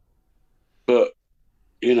 But,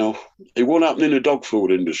 it won't happen in the dog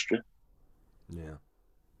food industry. Yeah.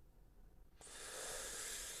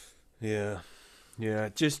 Yeah.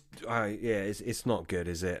 It's not good,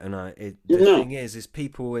 is it? And thing is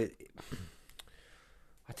people.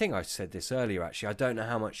 I think I said this earlier. Actually, I don't know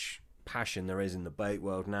how much passion there is in the bait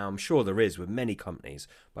world now. I'm sure there is with many companies,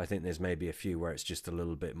 but I think there's maybe a few where it's just a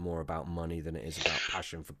little bit more about money than it is about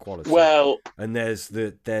passion for quality. Well, and there's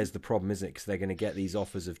the problem, isn't it? Because they're going to get these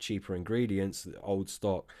offers of cheaper ingredients, old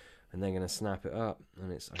stock, and they're going to snap it up,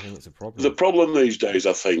 and I think it's a problem. The problem these days,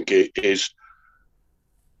 I think, is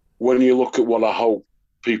when you look at what I hope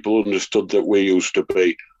people understood that we used to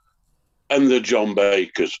be, and the John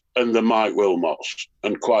Bakers and the Mike Wilmots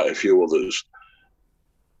and quite a few others,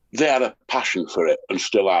 they had a passion for it and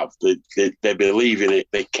still have. They believe in it,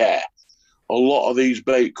 they care. A lot of these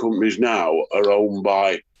bait companies now are owned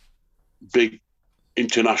by big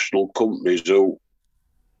international companies who,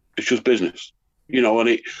 it's just business,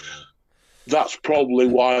 and that's probably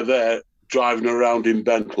why they're driving around in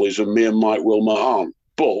Bentleys and me and Mike Wilmot aren't.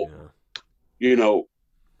 But,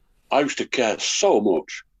 I used to care so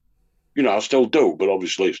much. I still do, but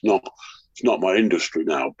obviously it's not my industry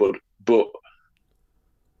now. But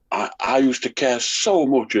I used to care so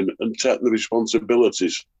much and take the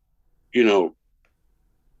responsibilities,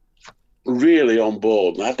 really on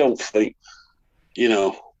board. And I don't think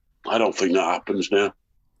that happens now.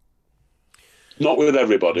 Not with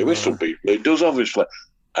everybody, with some people. It does, obviously.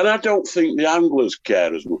 And I don't think the anglers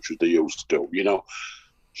care as much as they used to.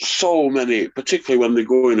 So many, particularly when they're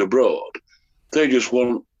going abroad, they just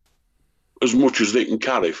want as much as they can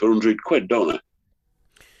carry for 100 quid, don't they?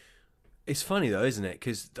 It's funny though, isn't it?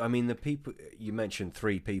 Because I mean, the people you mentioned,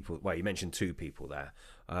 3 people. Well, you mentioned 2 people there: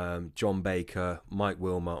 John Baker, Mike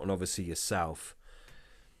Wilmot, and obviously yourself.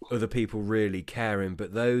 Are the people really caring?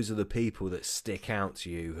 But those are the people that stick out to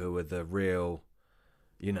you, who are the real,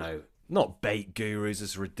 not bait gurus.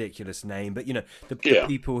 It's a ridiculous name, but the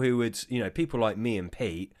people who would, people like me and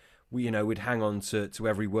Pete, would hang on to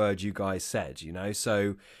every word you guys said.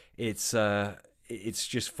 So it's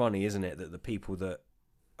just funny, isn't it, that the people that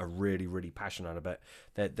are really, really passionate about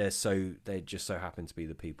it, they just so happen to be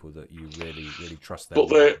the people that you really, really trust their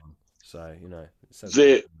word on. So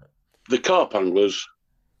the carp anglers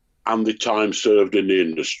and the time served in the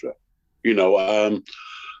industry. You know,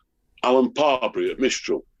 Alan Parbury at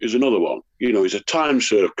Mistral is another one. You know, he's a time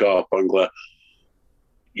served carp angler.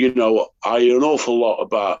 You know, I hear an awful lot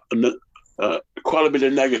about quite a bit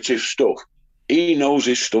of negative stuff. He knows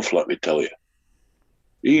his stuff, let me tell you.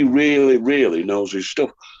 He really, really knows his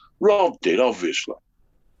stuff. Rob did, obviously.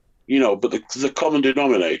 You know, but the common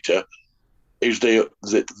denominator is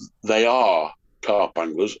they are carp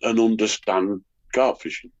anglers and understand carp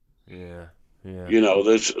fishing. Yeah, yeah. You know,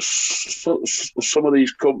 there's some of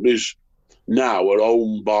these companies now are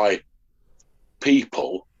owned by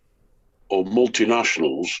people or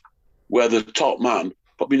multinationals where the top man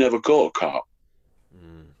probably never caught a carp.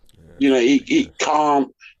 Yeah, you know, it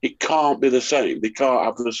can't be the same. They can't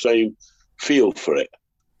have the same feel for it.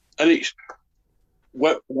 And it's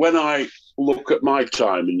when I look at my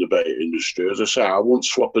time in the bait industry, as I say, I won't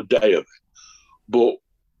swap a day of it, but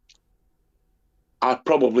I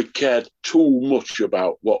probably cared too much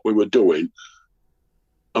about what we were doing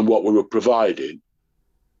and what we were providing.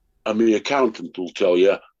 And the accountant will tell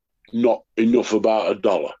you, not enough about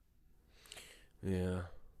 $1. Yeah.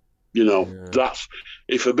 You know, that's,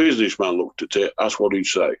 if a businessman looked at it, that's what he'd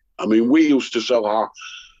say. I mean, we used to sell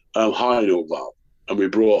High Noval, and we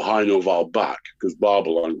brought High Noval back because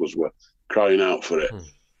barbel anglers were crying out for it.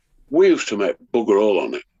 We used to make bugger all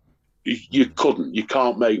on it. You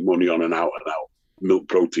can't make money on an out-and-out milk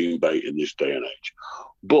protein bait in this day and age.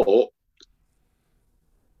 But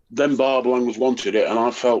then barbel anglers wanted it, and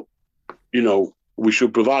I felt, you know, we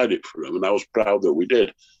should provide it for them, and I was proud that we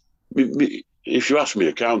did. If you asked me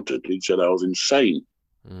accountant, he'd said I was insane.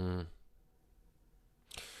 It's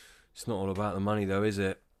not all about the money, though, is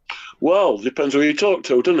it? Well, depends who you talk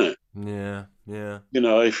to, doesn't it? Yeah, yeah. You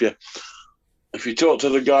know, if you talk to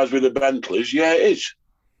the guys with the Bentleys, yeah, it is.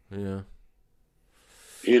 Yeah.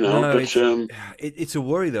 You know, no, but it's a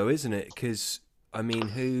worry though, isn't it? Because I mean,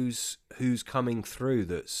 who's coming through?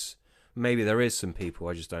 That's maybe there is some people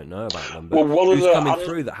I just don't know about them. But who's coming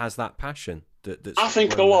through that has that passion? That's I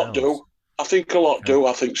think a lot do. I think a lot do.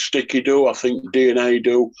 I think Sticky do. I think DNA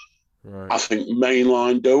do. Right. I think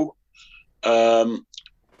Mainline do.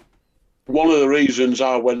 One of the reasons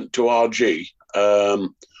I went to RG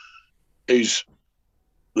is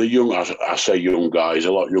the young, I say young guy, he's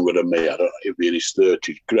a lot younger than me. I don't know if he's in his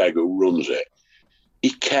 30s. Greg, who runs it,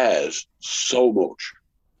 he cares so much.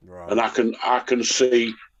 Right. And I can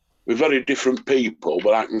see, we're very different people,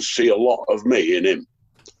 but I can see a lot of me in him.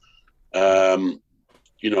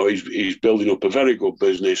 You know, he's building up a very good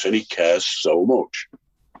business, and he cares so much,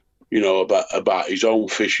 you know, about his own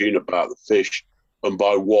fishing, about the fish, and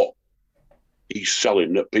by what he's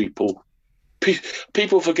selling. That people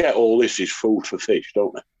forget all this is food for fish,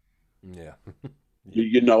 don't they? Yeah.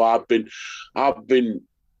 You know, I've been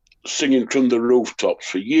singing from the rooftops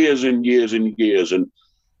for years and years and years, and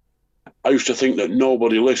I used to think that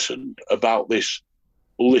nobody listened about this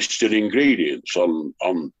listed ingredients on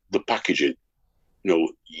the packaging. You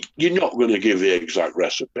know, you're not going to give the exact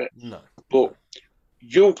recipe. No. But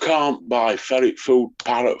you can't buy ferret food,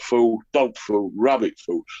 parrot food, dog food, rabbit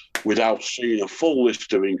food without seeing a full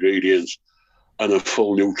list of ingredients and a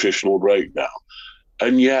full nutritional breakdown.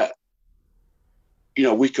 And yet, you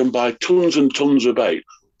know, we can buy tons and tons of bait,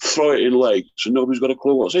 throw it in lakes, and nobody's got a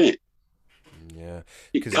clue what's in it. Yeah.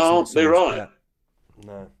 It can't be right. Pet.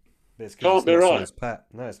 No. It can't be right. Pet.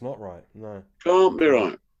 No, it's not right. No. Can't be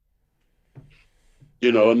right.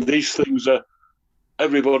 You know, and these things are,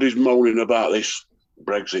 everybody's moaning about this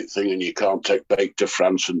Brexit thing, and you can't take bait to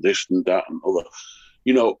France and this and that and other.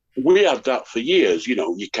 You know, we had that for years. You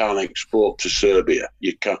know, you can't export to Serbia.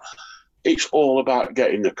 You can't. It's all about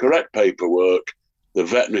getting the correct paperwork, the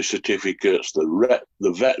veterinary certificates,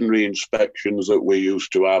 the veterinary inspections that we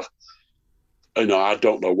used to have. You know, I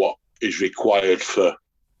don't know what is required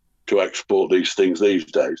to export these things these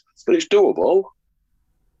days, but it's doable.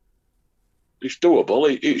 It's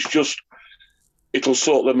doable. It's just, it'll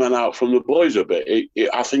sort the men out from the boys a bit.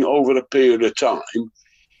 I think over a period of time,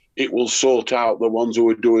 it will sort out the ones who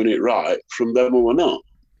are doing it right from them who are not.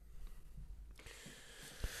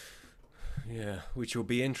 Yeah, which will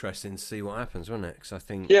be interesting to see what happens, won't it? Because I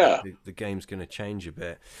think the game's going to change a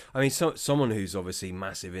bit. I mean, someone who's obviously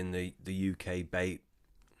massive in the UK bait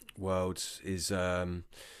world is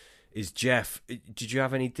Jeff. Did you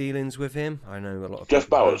have any dealings with him? I know a lot of Jeff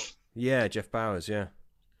Bowers. Yeah, Jeff Bowers, yeah.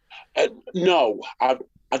 No, I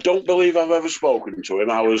don't believe I've ever spoken to him.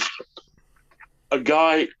 I was a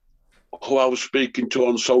guy who I was speaking to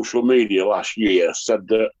on social media last year said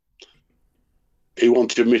that he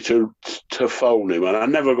wanted me to phone him, and I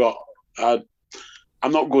never got.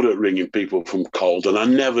 I'm not good at ringing people from cold, and I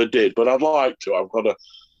never did, but I'd like to.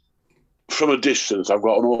 From a distance, I've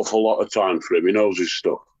got an awful lot of time for him. He knows his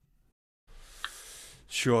stuff.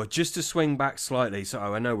 Sure. Just to swing back slightly, so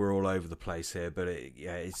I know we're all over the place here, but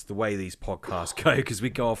it's the way these podcasts go, because we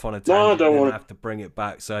go off on a tangent and then have to bring it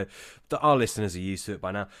back. So our listeners are used to it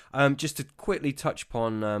by now. Just to quickly touch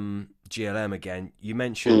upon GLM again, you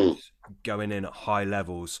mentioned going in at high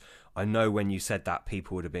levels. I know when you said that,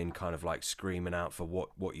 people would have been kind of like screaming out for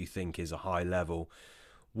what you think is a high level.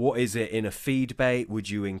 What is it in a feed bait? Would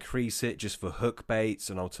you increase it just for hook baits,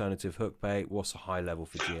 an alternative hook bait? What's a high level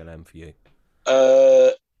for GLM for you?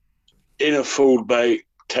 In a food bait,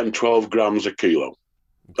 10, 12 grams a kilo,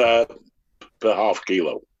 per half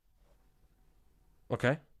kilo.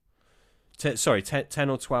 Okay. 10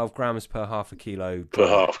 or 12 grams per half a kilo. Per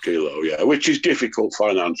half kilo, yeah, which is difficult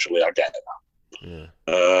financially, I get that. Yeah.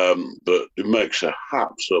 But it makes an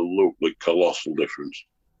absolutely colossal difference.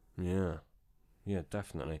 Yeah. Yeah,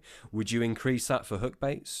 definitely. Would you increase that for hook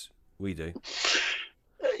baits? We do.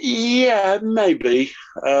 Yeah, maybe.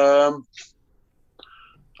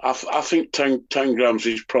 I think 10 grams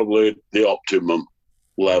is probably the optimum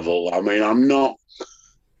level. I mean,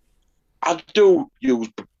 I do use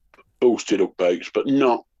boosted hook baits, but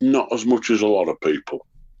not as much as a lot of people.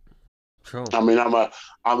 Cool. I mean, I'm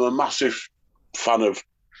a massive fan of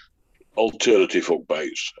alternative hook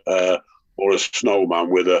baits, or a snowman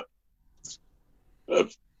with a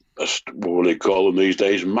what do they call them these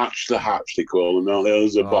days? Match the hatch, they call them. Now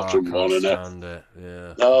there's a bottom one and it.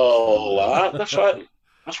 Yeah. Oh, that's right.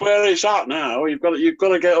 That's where it's at now. You've got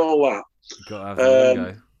to get all that. You've got to have the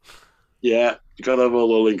lingo. Yeah, you've got to have all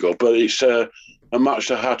the lingo. But it's a match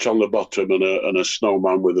the hatch on the bottom and a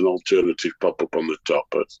snowman with an alternative pop up on the top.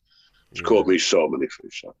 It's caught me so many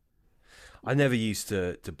fish. I never used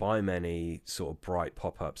to buy many sort of bright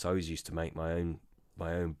pop ups. I always used to make my own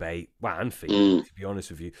bait, and feed, to be honest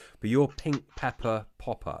with you. But your pink pepper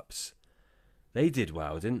pop ups, they did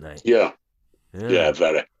well, didn't they? Yeah,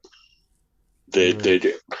 very. They did.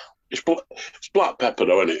 It's black pepper,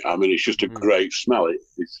 though, isn't it? I mean, it's just a great smell.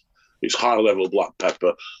 It's high level black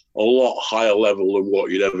pepper, a lot higher level than what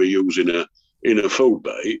you'd ever use in a food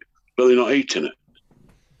bait. But they're not eating it.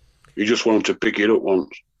 You just want them to pick it up once.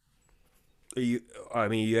 Are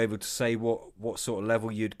you able to say what sort of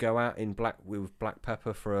level you'd go at with black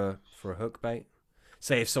pepper for a hook bait?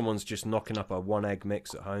 Say if someone's just knocking up a 1 egg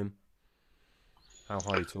mix at home, how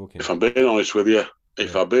high are you talking? If I'm being honest with you,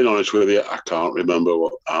 I can't remember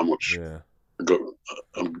how much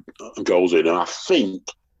goes in, and I think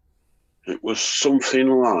it was something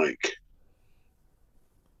like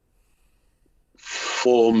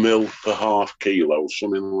 4 mil per half kilo,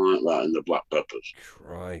 something like that in the black peppers.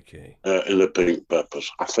 Crikey. In the pink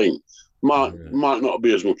peppers, I think. Might not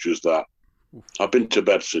be as much as that. I've been to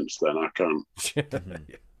bed since then. I can't.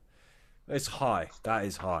 It's high. That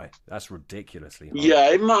is high. That's ridiculously high.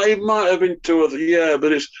 Yeah, it might have been 2 or 3. Yeah,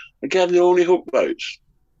 but it's again the only hook baits.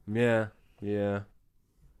 Yeah. They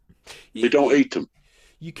don't eat them.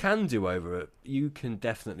 You can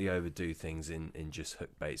definitely overdo things in just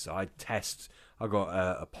hook baits. I got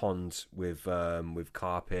a pond with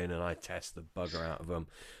carp in, and I test the bugger out of them.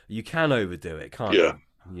 You can overdo it, can't you?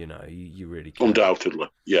 You know, you really can. Undoubtedly,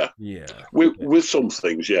 yeah. With some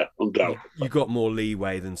things, yeah, undoubtedly. You got more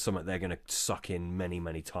leeway than something they're going to suck in many,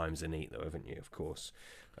 many times and eat, though, haven't you? Of course.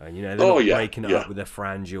 And they're not breaking it up with their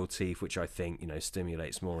pharyngeal teeth, which I think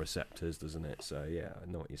stimulates more receptors, doesn't it? So yeah, I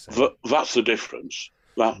know what you're saying. That's the difference.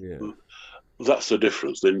 That's the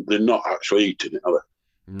difference. They're not actually eating it, are they?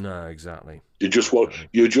 No, exactly. You just want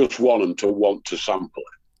them to want to sample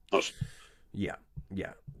it. Yeah.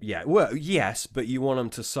 Well, yes, but you want them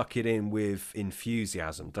to suck it in with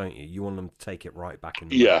enthusiasm, don't you? You want them to take it right back in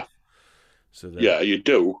the mouth. So you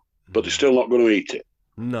do, but they're still not going to eat it.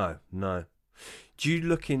 No. Do you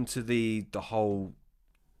look into the whole,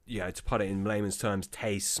 to put it in layman's terms,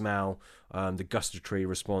 taste, smell, the gustatory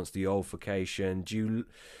response, the olfaction? Do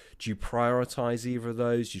you prioritize either of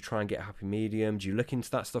those? Do you try and get a happy medium? Do you look into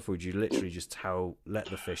that stuff, or do you literally just let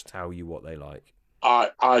the fish tell you what they like? I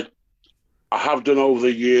have done over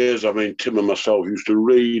the years. I mean, Tim and myself used to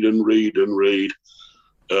read and read and read.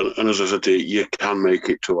 And as I said to you, you can make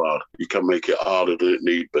it too hard. You can make it harder than it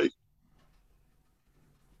need be.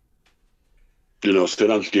 So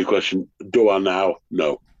to answer your question, do I now?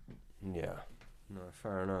 No. Yeah. No,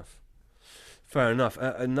 fair enough.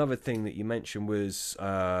 Another thing that you mentioned was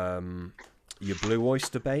your blue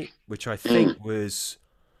oyster bait, which I think was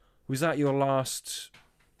that your last...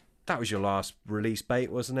 That was your last release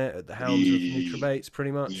bait, wasn't it? At the Hounds of NutraBaits,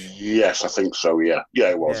 pretty much? Yes, I think so, yeah.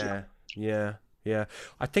 Yeah, it was. Yeah. Yeah.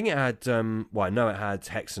 I think it had, I know it had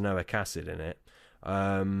hexanoic acid in it.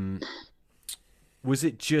 Was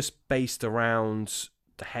it just based around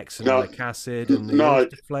the hexanoic acid and the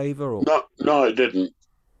oyster flavour? Or? No, it didn't.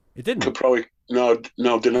 It didn't? Caproic, no,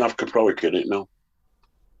 didn't have caproic in it, no.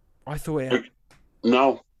 I thought it had...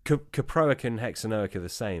 No. Caproic and hexanoic are the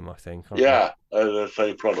same, I think. Yeah, the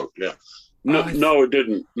same product, yeah. No, it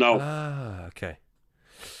didn't, no. Ah, okay.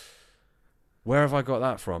 Where have I got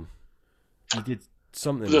that from? You did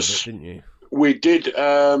something with it, didn't you? We did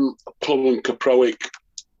plum and caproic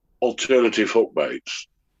alternative hook baits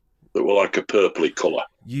that were like a purpley colour.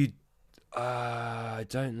 I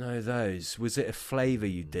don't know those. Was it a flavour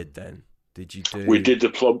you did then? Did you do? We did the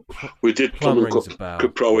plum. We did plum and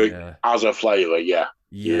caproic as a flavour. Yeah.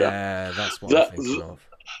 Yeah, that's what I'm thinking of.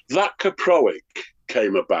 That caproic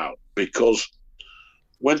came about because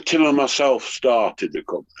when Tim and myself started the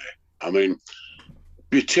company, I mean,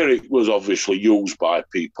 butyric was obviously used by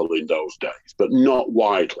people in those days, but not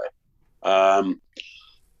widely. And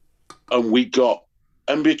we got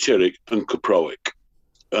butyric and caproic.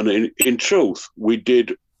 And in truth, we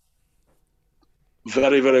did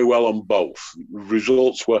very, very well on both.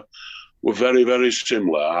 Results were very, very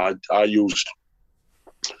similar. I used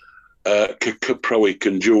caproic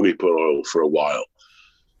and juniper oil for a while.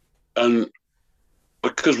 And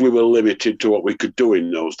because we were limited to what we could do in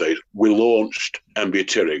those days, we launched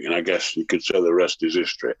butyric, and I guess you could say the rest is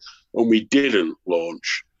history. And we didn't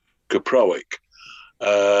launch caproic.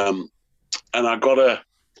 And I got a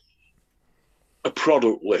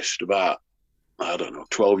product list about,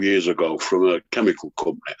 12 years ago from a chemical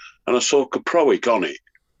company, and I saw caproic on it.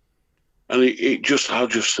 And I just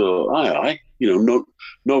thought, aye,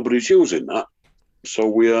 nobody's using that. So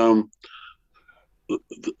we,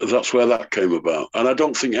 that's where that came about. And I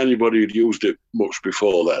don't think anybody had used it much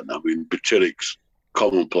before then. I mean, butyric's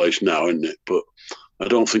commonplace now, isn't it? But I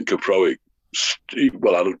don't think caproic, I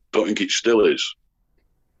don't think it still is.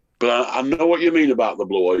 But I know what you mean about the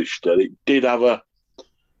blue oyster. It did have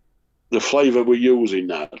the flavour we're using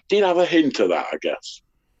now, did have a hint of that, I guess.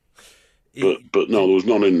 But no, there was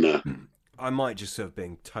none in there. I might just have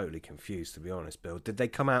been totally confused, to be honest, Bill. Did they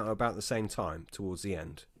come out about the same time, towards the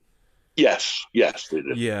end? Yes, they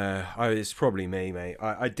did. Yeah, it's probably me, mate.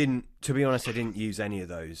 I didn't, to be honest, I didn't use any of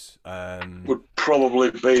those. Would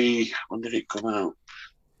probably be, when did it come out?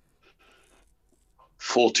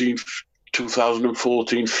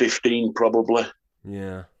 2014, 15, probably.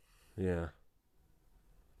 Yeah.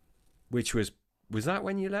 Which was that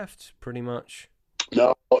when you left, pretty much?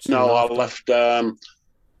 No, I left. I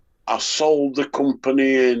sold the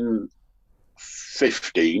company in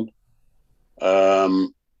 15.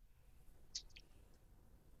 And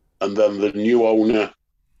then the new owner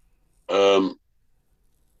got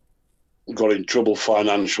in trouble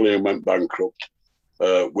financially and went bankrupt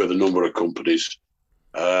with a number of companies.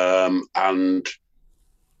 And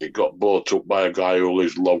it got bought up by a guy who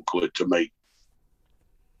lives locally to me.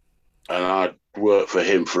 And I worked for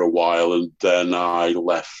him for a while, and then I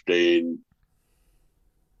left in,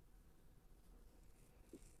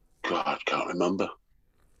 I can't remember,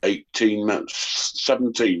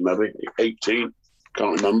 17 maybe, 18,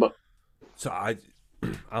 can't remember. So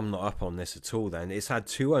I'm not up on this at all then. It's had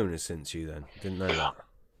two owners since you then, didn't know that.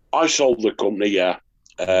 I sold the company, yeah,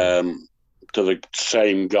 to the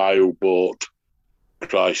same guy who bought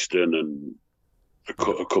Christen and a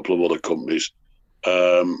couple of other companies.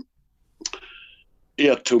 He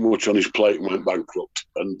had too much on his plate and went bankrupt.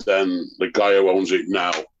 And then the guy who owns it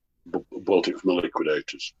now bought it from the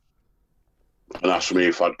liquidators and asked me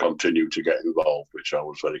if I'd continue to get involved, which I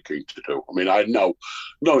was very keen to do. I mean, I had no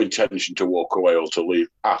intention to walk away or to leave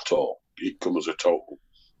at all. It come as a total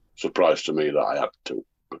surprise to me that I had to.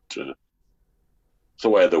 But it's the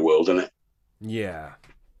way of the world, isn't it? Yeah.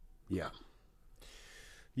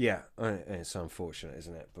 It's unfortunate,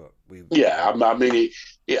 isn't it? But I mean,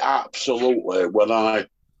 it absolutely. When I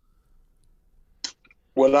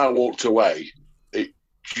walked away, it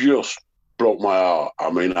just broke my heart. I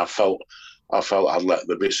mean, I felt I'd let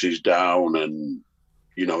the missus down, and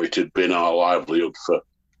it had been our livelihood for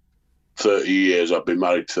 30 years. I've been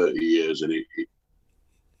married 30 years, and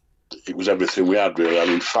it was everything we had, really. I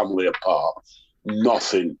mean, family apart,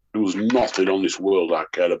 nothing. There was nothing on this world I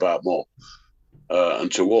cared about more.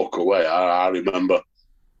 And to walk away, I remember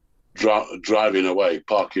driving away,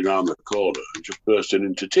 parking around the corner, and just bursting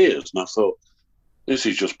into tears. And I thought, this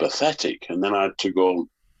is just pathetic. And then I had to go and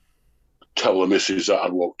tell the missus that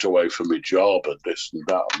I'd walked away from my job and this and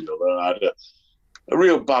that and the other. And I had a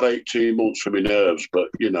real bad 18 months for my nerves. But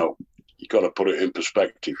you got to put it in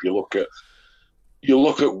perspective. You look at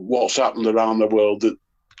what's happened around the world. That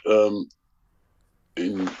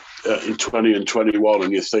in 20 and 21,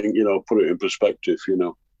 and you think, put it in perspective,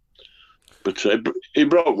 But it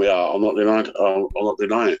broke me out. I'll not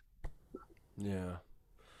deny it. Yeah.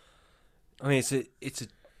 I mean, it's a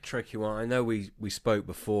tricky one. I know we spoke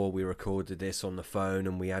before we recorded this on the phone,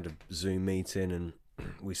 and we had a Zoom meeting, and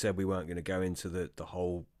we said we weren't going to go into the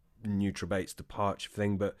whole Nutrabait's departure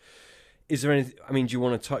thing, but is there anything, I mean, do you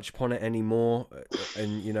want to touch upon it anymore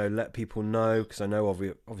and, let people know? Because I know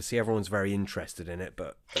obviously everyone's very interested in it,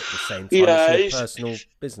 but at the same time, it's your personal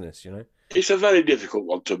business, It's a very difficult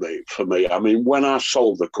one for me. I mean, when I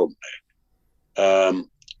sold the company,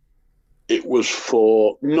 it was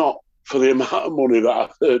not for the amount of money that I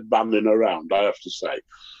heard banding around, I have to say,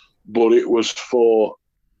 but it was for,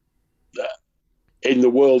 in the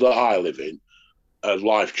world that I live in, a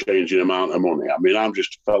life-changing amount of money. I mean, I'm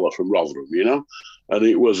just a fella from Rotherham, and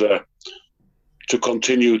it was to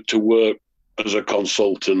continue to work as a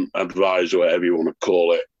consultant, advisor, whatever you want to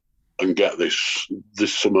call it, and get this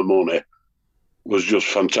sum of money was just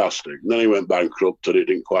fantastic. And then he went bankrupt, and it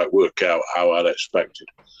didn't quite work out how I'd expected.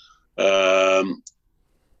 And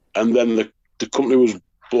then the company was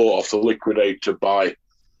bought off the liquidator by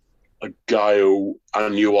a guy who I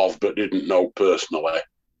knew of but didn't know personally.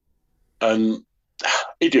 And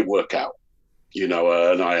it didn't work out, and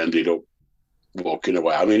I ended up walking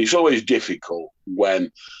away. I mean, it's always difficult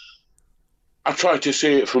when I try to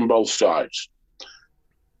see it from both sides.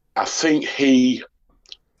 I think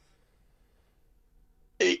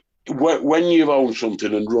when you've owned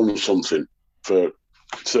something and run something for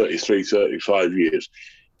 33, 35 years,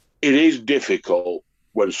 it is difficult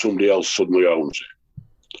when somebody else suddenly owns it.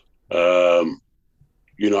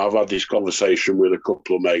 I've had this conversation with a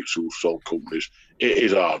couple of mates who've sold companies. It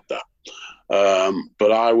is hard, that.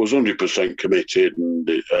 But I was 100% committed, and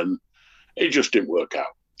it just didn't work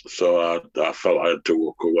out. So I felt I had to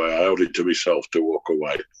walk away. I owed it to myself to walk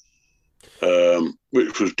away,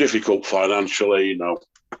 which was difficult financially.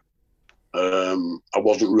 I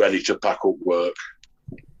wasn't ready to pack up work.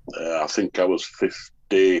 I think I was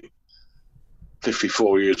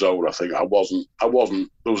 54 years old. I think I wasn't. There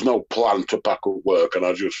was no plan to pack up work, and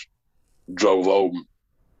I just drove home,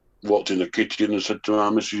 walked in the kitchen, and said to my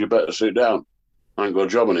missus, "You better sit down. I ain't got a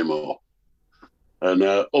job anymore." And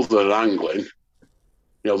other than angling,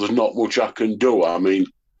 there's not much I can do. I mean,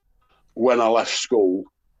 when I left school,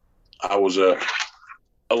 I was a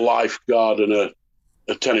lifeguard and a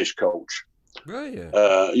tennis coach. Right.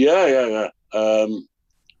 Yeah.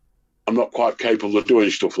 I'm not quite capable of doing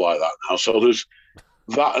stuff like that now. So there's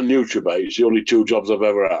that and Nutrabait. It's the only two jobs I've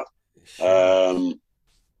ever had.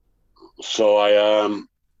 So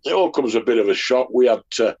it all comes a bit of a shock. We had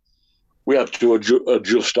to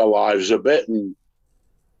adjust our lives a bit, and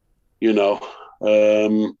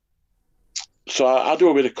so I do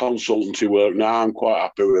a bit of consultancy work now. I'm quite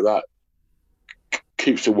happy with that.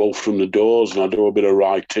 Keeps the wolf from the doors, and I do a bit of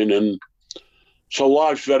writing, and so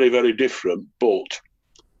life's very, very different. But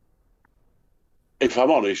if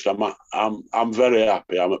I'm honest, I'm very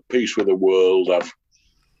happy. I'm at peace with the world.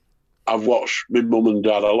 I've watched my mum and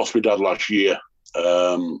dad. I lost my dad last year,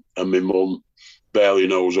 and my mum barely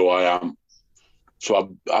knows who I am.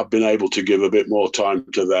 So I've been able to give a bit more time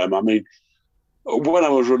to them. I mean, when I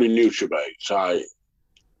was running Nutrabait,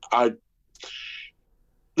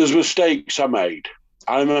 there's mistakes I made.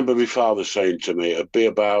 I remember my father saying to me, it'd be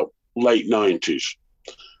about late 90s.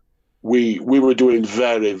 We were doing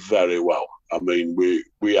very, very well. I mean,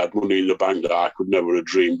 we had money in the bank that I could never have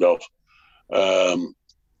dreamed of. And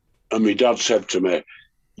my dad said to me,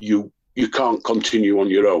 you can't continue on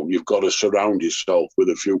your own. You've got to surround yourself with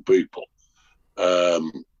a few people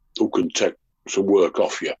who can take some work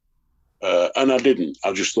off you. And I didn't.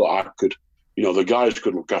 I just thought I could, the guys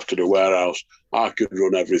could look after the warehouse. I could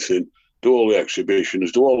run everything, do all the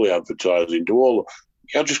exhibitions, do all the advertising,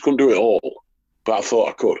 I just couldn't do it all. But I thought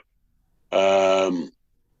I could.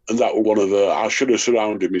 And that was I should have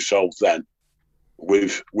surrounded myself then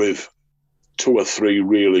with 2 or 3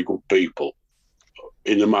 really good people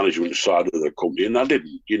in the management side of the company, and I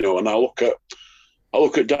didn't, and I look at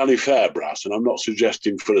Danny Fairbrass, and I'm not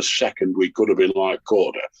suggesting for a second we could have been like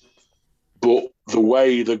Corder, but the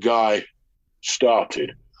way the guy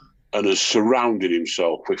started and has surrounded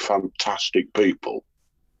himself with fantastic people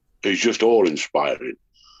is just awe-inspiring.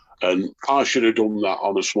 And I should have done that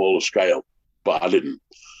on a smaller scale, but I didn't.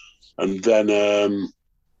 And then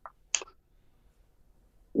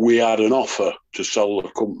we had an offer to sell the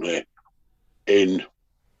company in,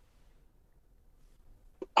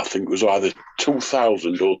 I think it was either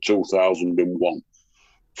 2000 or 2001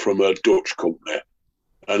 from a Dutch company.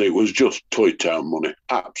 And it was just Toy Town money,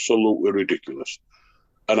 absolutely ridiculous.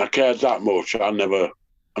 and I cared that much. I never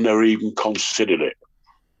even considered it.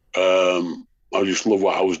 I just loved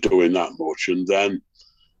what I was doing that much. And then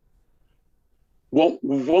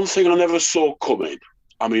one thing I never saw coming.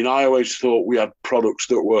 I mean, I always thought we had products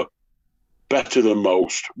that were better than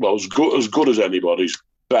most. Well, as good as anybody's,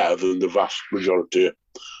 better than the vast majority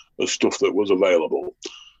of stuff that was available.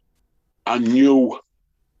 I knew,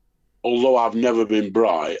 although I've never been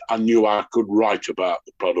bright, I knew I could write about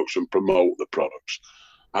the products and promote the products.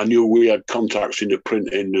 I knew we had contacts in the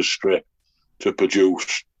print industry to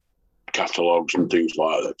produce catalogues and things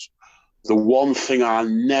like this. The one thing I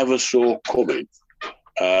never saw coming,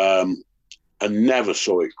 and never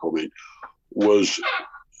saw it coming, was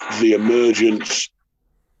the emergence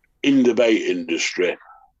in the bait industry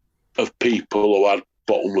of people who had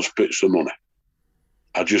bottomless pits of money.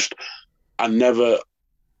 I never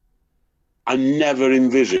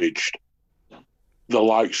envisaged the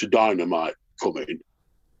likes of Dynamite coming.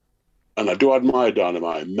 And I do admire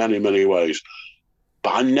Dynamite in many, many ways.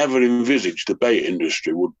 But I never envisaged the bait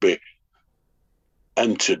industry would be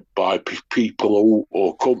entered by people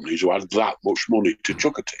or companies who had that much money to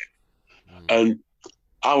chuck at it. And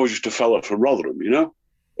I was just a fella from Rotherham,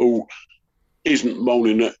 who isn't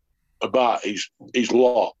moaning about his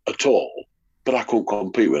lot at all, but I couldn't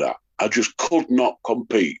compete with that. I just could not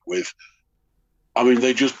compete with. I mean,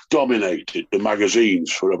 they just dominated the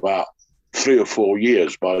magazines for about 3 or 4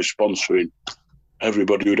 years by sponsoring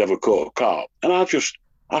everybody who'd ever caught a carp. And I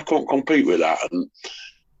couldn't compete with that. And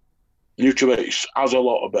Nutrabaits, as a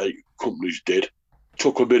lot of bait companies did,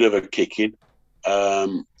 took a bit of a kicking.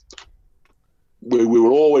 We were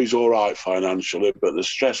always all right financially, but the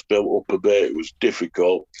stress built up a bit. It was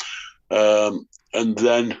difficult. And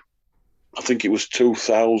then I think it was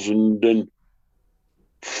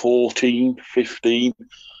 2014, 15,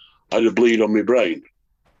 I had a bleed on my brain.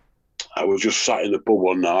 I was just sat in the pub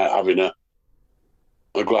one night having a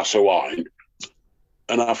glass of wine,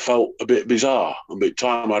 and I felt a bit bizarre. And by the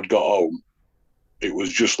time I'd got home, it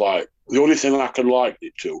was just like, the only thing I can liken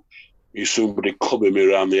it to is somebody clubbing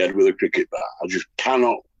me around the head with a cricket bat. I just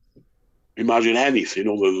cannot imagine anything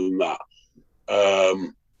other than that.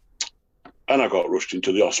 And I got rushed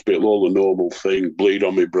into the hospital, all the normal thing, bleed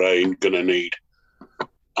on my brain, going to need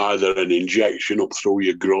either an injection up through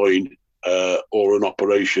your groin or an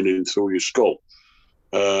operation in through your skull.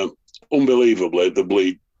 Unbelievably, the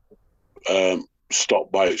bleed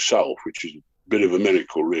stopped by itself, which is a bit of a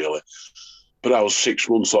miracle, really. But I was 6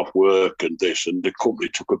 months off work and the company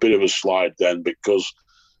took a bit of a slide then because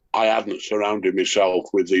I hadn't surrounded myself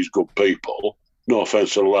with these good people. No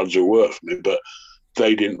offence to the lads who work for me, but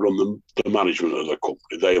they didn't run the management of the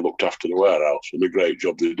company. They looked after the warehouse, and a great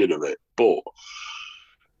job they did of it. But,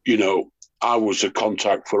 I was a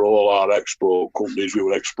contact for all our export companies. We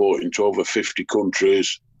were exporting to over 50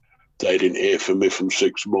 countries. They didn't hear from me for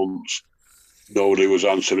 6 months. Nobody was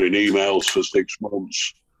answering emails for 6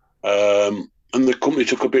 months. And the company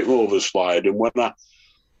took a bit more of a slide. And when I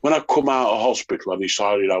come out of hospital, I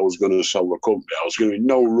decided I was going to sell the company. I was going to be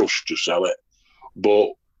no rush to sell it.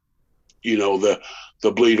 But,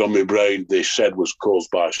 the bleed on my brain, they said, was caused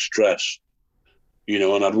by stress.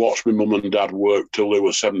 And I'd watched my mum and dad work till they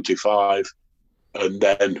were 75 and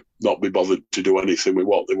then not be bothered to do anything with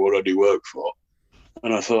what they already worked for.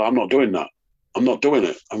 And I thought, I'm not doing that. I'm not doing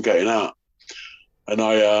it. I'm getting out.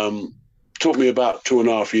 And took me about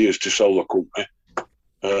 2.5 years to sell the company.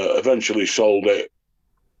 Eventually sold it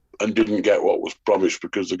and didn't get what was promised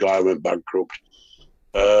because the guy went bankrupt.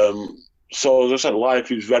 So as I said, life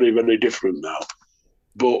is very, very different now.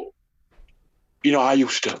 But, I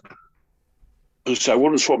used to, as I say, I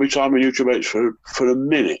wouldn't swap my time with Nutrabaits for a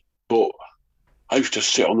minute, but I used to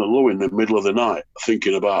sit on the loo in the middle of the night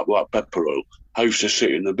thinking about black pepper oil. I used to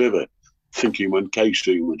sit in the bivvy thinking when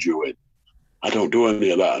casein were due in. I don't do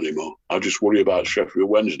any of that anymore. I just worry about Sheffield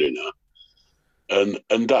Wednesday now.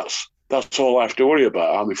 And that's all I have to worry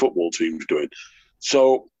about, how my football team's doing.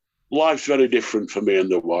 So life's very different for me and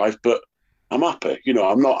the wife, but I'm happy.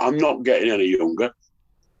 I'm not getting any younger.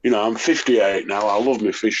 I'm 58 now. I love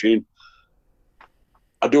my fishing.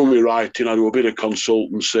 I do my writing. I do a bit of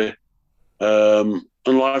consultancy. And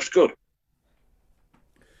life's good.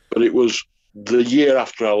 But it was the year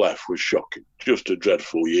after I left was shocking. Just a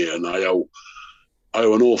dreadful year. And I owe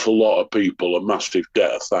an awful lot of people a massive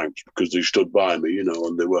debt of thanks because they stood by me, and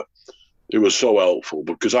they were so helpful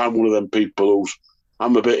because I'm one of them people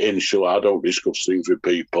I'm a bit insular. I don't discuss things with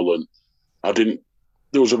people. And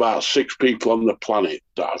there was about 6 people on the planet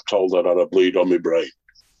that I've told that I had a bleed on my brain.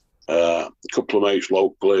 A couple of mates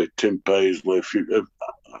locally, Tim Paisley, a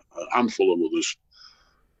handful of others.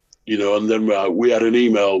 And then we had an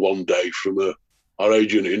email one day from our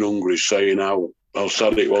agent in Hungary saying how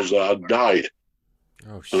sad it was that I'd died.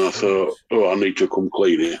 Oh, and I thought, I need to come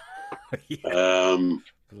clean here. Yeah.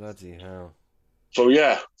 Bloody hell. So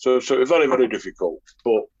yeah, so it's very, very difficult.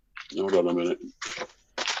 But hold on a minute.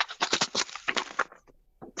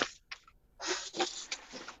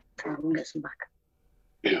 Come on, get some back.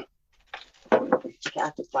 Yeah. Get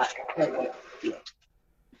out of back. Yeah.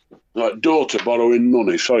 Like daughter borrowing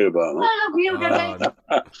money. Sorry about that.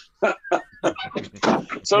 Oh,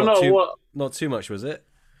 you So not too much, was it?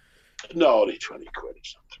 No, only 20 quid.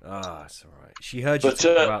 That's all right. She heard you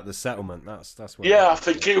talk about the settlement. That's what. Yeah, I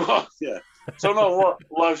think it was. Yeah. So no,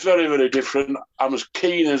 life's very, very different. I'm as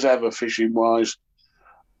keen as ever fishing wise.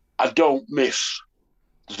 I don't miss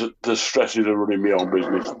the stresses of running my own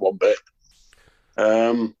business one bit.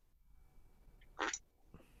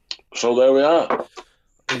 So there we are.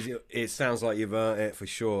 It sounds like you've earned it for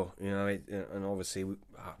sure, and obviously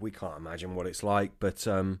we can't imagine what it's like, but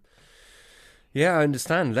yeah, I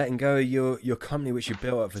understand letting go of your company, which you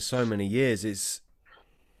built up for so many years. It's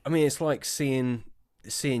like seeing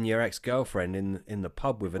your ex-girlfriend in the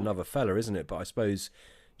pub with another fella, isn't it? But I suppose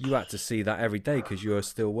you had to see that every day because you're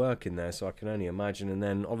still working there, so I can only imagine. And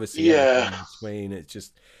then obviously, yeah, in between,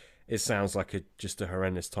 it sounds like just a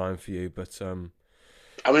horrendous time for you, but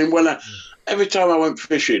I mean, every time I went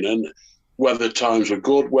fishing, and whether times were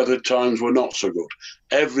good, whether times were not so good,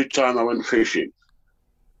 every time I went fishing,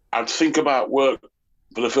 I'd think about work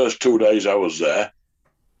for the first 2 days I was there.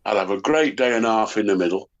 I'd have a great day and a half in the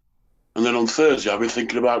middle. And then on Thursday, I'd be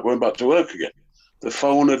thinking about going back to work again. The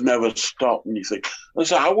phone had never stopped. And you think,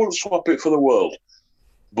 I wouldn't swap it for the world.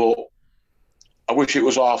 But I wish it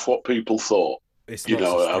was half what people thought. It's not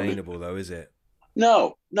sustainable, though, is it?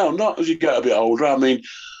 No, not as you get a bit older. I mean,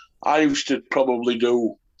 I used to probably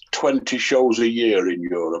do 20 shows a year in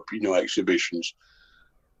Europe, exhibitions.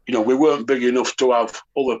 We weren't big enough to have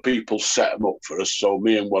other people set them up for us. So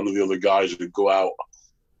me and one of the other guys would go out.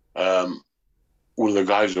 One of the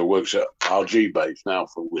guys who works at RG Base now,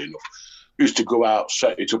 funnily enough, used to go out,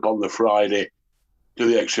 set it up on the Friday,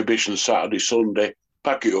 do the exhibition Saturday, Sunday,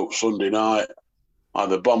 pack it up Sunday night,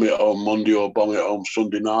 either bomb it home Monday or bomb it home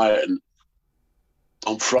Sunday night. And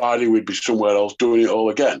on Friday, we'd be somewhere else doing it all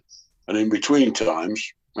again. And in between times,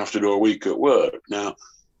 I have to do a week at work. Now,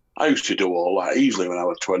 I used to do all that easily when I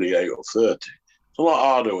was 28 or 30. It's a lot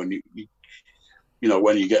harder when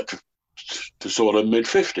when you get to sort of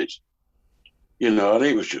mid-50s. And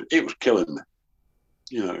it was killing me.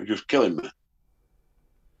 It was just killing me.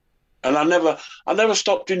 And I never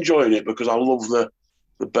stopped enjoying it because I love the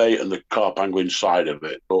bait and the carp angling side of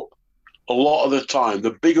it. But a lot of the time,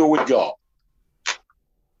 the bigger we got,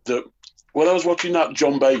 when I was watching that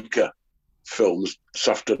John Baker film this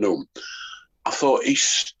afternoon, I thought he's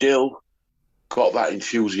still got that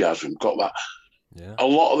enthusiasm, got that. Yeah. A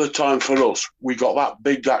lot of the time for us, we got that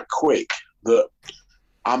big, that quick, that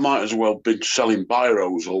I might as well have been selling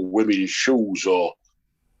biros or women's shoes, or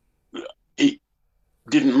it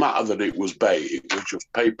didn't matter that it was bait. It was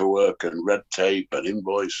just paperwork and red tape and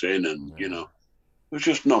invoicing and, it was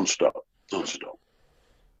just non-stop.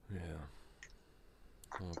 Yeah.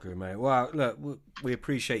 Oh, good, mate. Well, look, we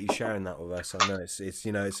appreciate you sharing that with us. I know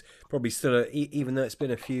it's probably still even though it's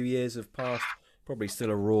been a few years have passed, probably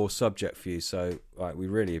still a raw subject for you. So, we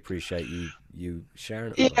really appreciate you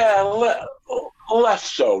sharing it with us. Yeah, less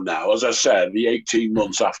so now. As I said, the 18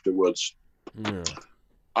 months afterwards, I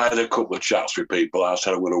had a couple of chats with people. I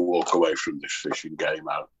said, I'm going to walk away from this fishing game.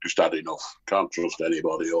 I've just had enough. Can't trust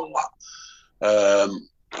anybody, all that.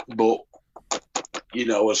 But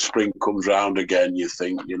as spring comes round again, you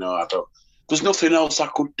think, there's nothing else I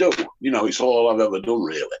could do. It's all I've ever done,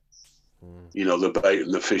 really. The bait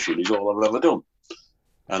and the fishing is all I've ever done.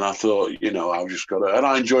 And I thought, I've just got to, and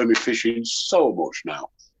I enjoy my fishing so much now.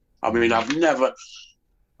 I mean, I've never,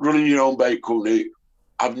 running your own bait company,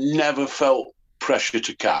 I've never felt pressure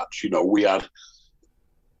to catch. We had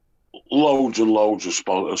loads and loads of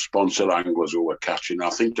sponsored anglers who were catching.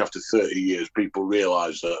 I think after 30 years, people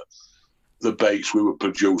realised that the baits we were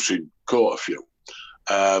producing caught a few.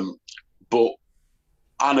 But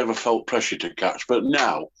I never felt pressure to catch. But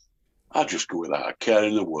now, I just go without a care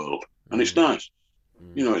in the world. And it's nice.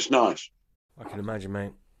 It's nice. I can imagine,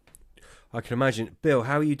 mate. I can imagine. Bill,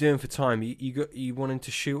 how are you doing for time? You wanting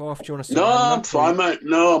to shoot off? Do you want to? No, I'm fine, mate.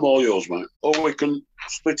 No, I'm all yours, mate. Or we can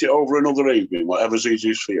split it over another evening, whatever's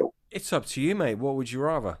easiest for you. It's up to you, mate. What would you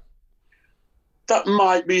rather? That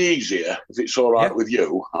might be easier if it's all right with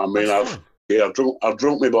you. I mean, I've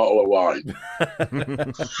drunk my bottle of wine,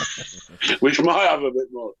 which might have a bit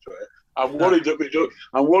more to it. I'm worried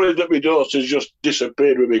that my daughter's just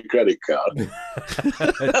disappeared with my credit card.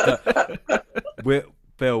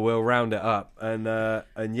 Bill, we'll round it up, and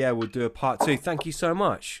yeah, we'll do a part 2. Thank you so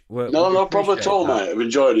much. No problem at all, mate. I've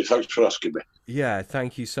enjoyed it. Thanks for asking me. Yeah,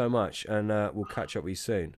 thank you so much, and we'll catch up with you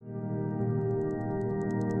soon.